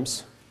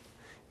times,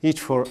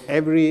 each for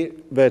every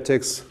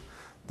vertex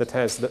that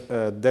has,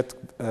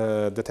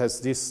 that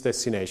has this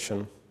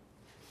destination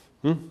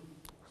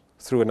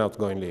through an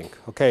outgoing link.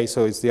 Okay,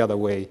 so it's the other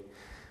way.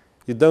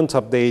 You don't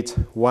update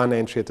one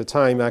entry at a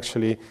time.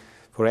 Actually,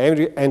 for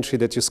every entry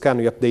that you scan,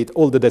 you update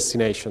all the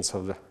destinations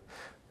of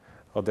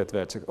that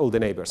vertex, all the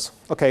neighbors.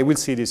 Okay, we'll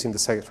see this in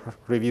the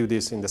review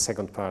this in the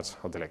second part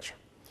of the lecture.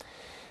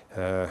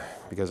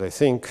 Because I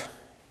think,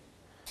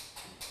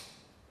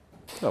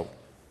 oh,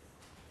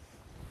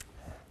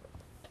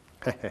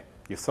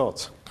 you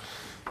thought.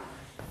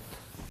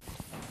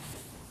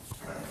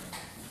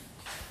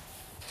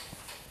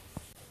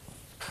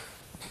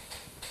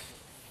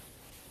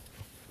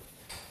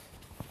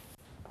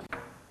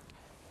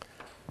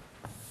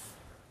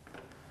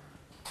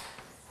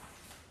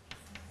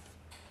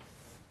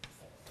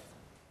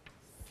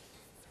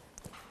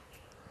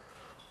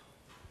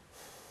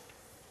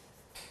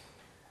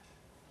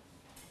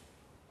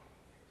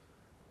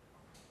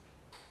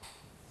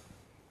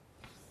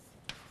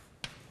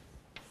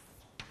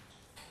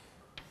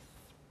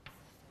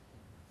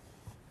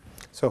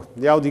 So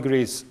the out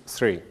degree is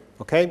 3,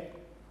 okay?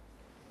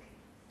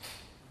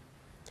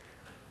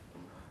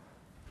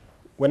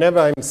 Whenever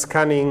I'm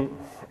scanning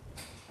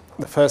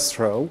the first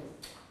row,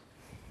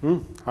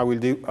 I will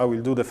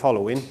do the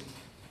following.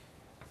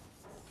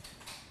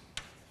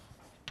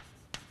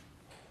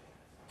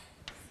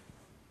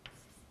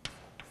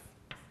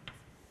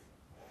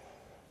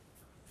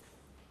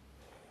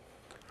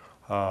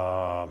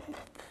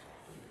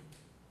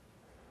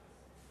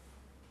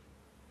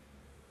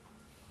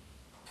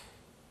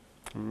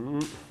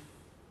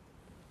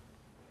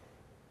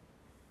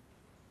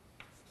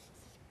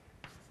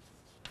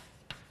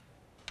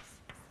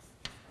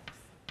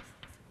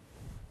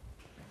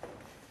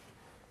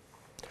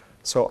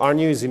 So R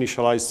new is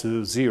initialized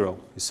to 0,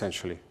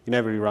 essentially, in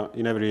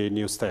every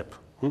new step.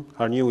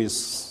 R new is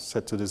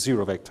set to the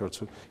 0 vector.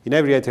 In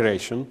every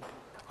iteration,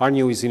 R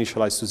new is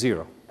initialized to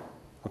 0.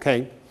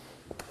 Okay?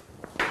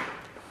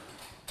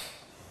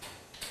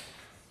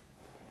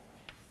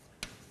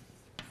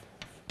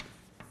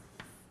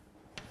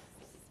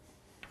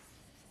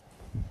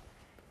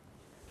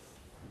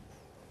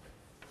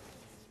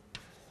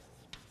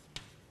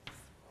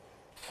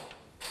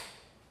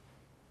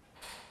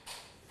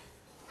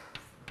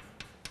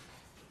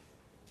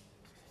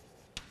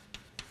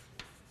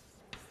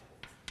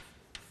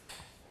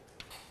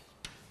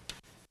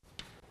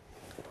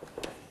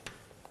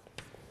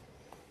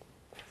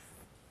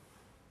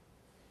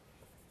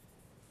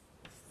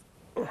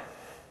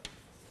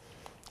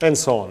 And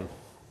so on.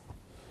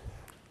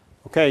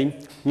 Okay?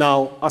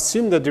 Now,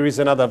 assume that there is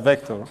another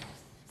vector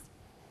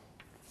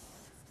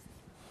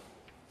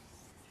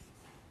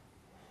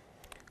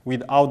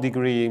with out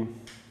degree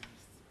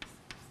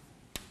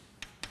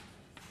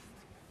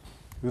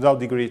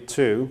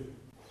 2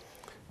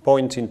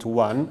 pointing to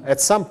 1. At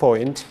some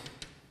point,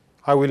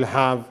 I will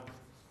have,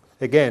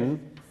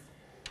 again,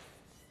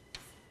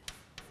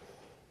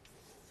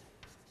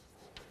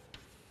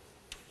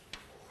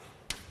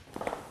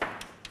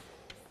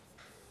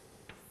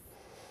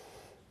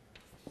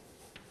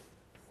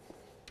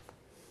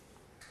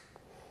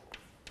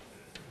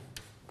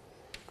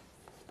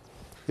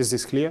 is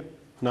this clear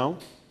now?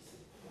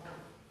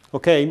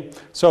 Okay,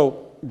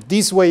 so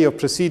this way of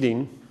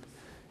proceeding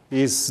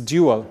is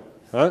dual.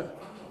 Huh?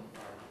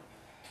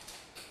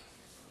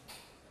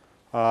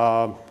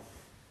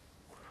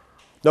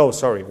 No,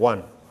 sorry,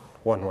 one.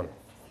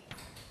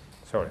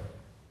 Sorry.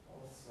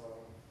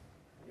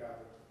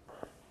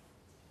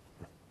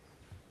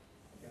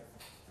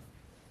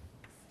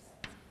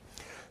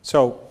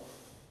 So,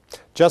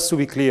 just to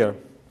be clear,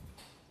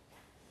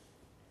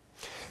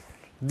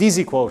 this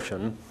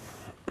equation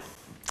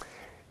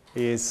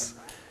is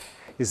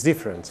is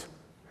different.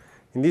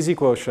 In this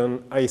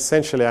equation,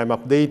 essentially I'm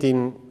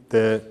updating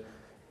the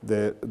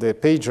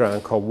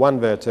PageRank of one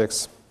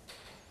vertex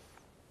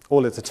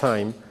all at a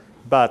time,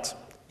 but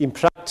in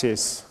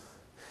practice,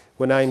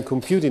 when I'm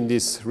computing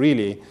this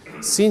really,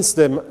 since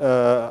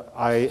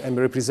I am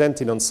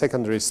representing on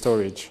secondary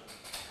storage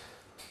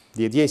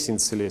the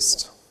adjacency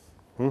list,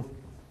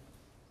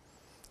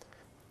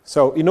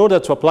 so in order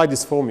to apply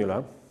this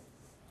formula,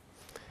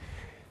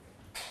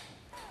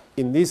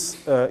 in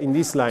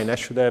this line I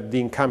should have the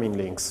incoming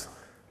links,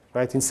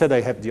 right? Instead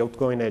I have the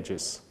outgoing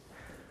edges.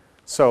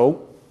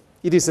 So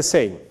it is the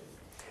same.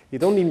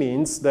 It only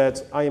means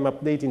that I am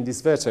updating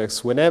this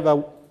vertex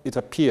whenever it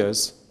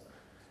appears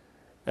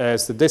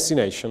as the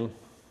destination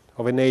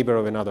of a neighbor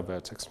of another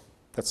vertex.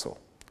 That's all.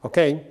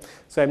 Okay?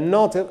 So I'm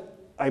not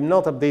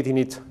updating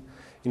it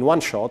in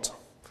one shot.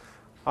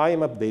 I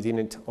am updating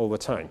it over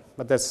time.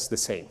 But that's the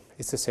same.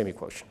 It's the same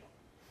equation.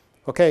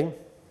 Okay?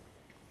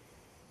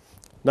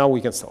 Now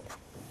we can stop.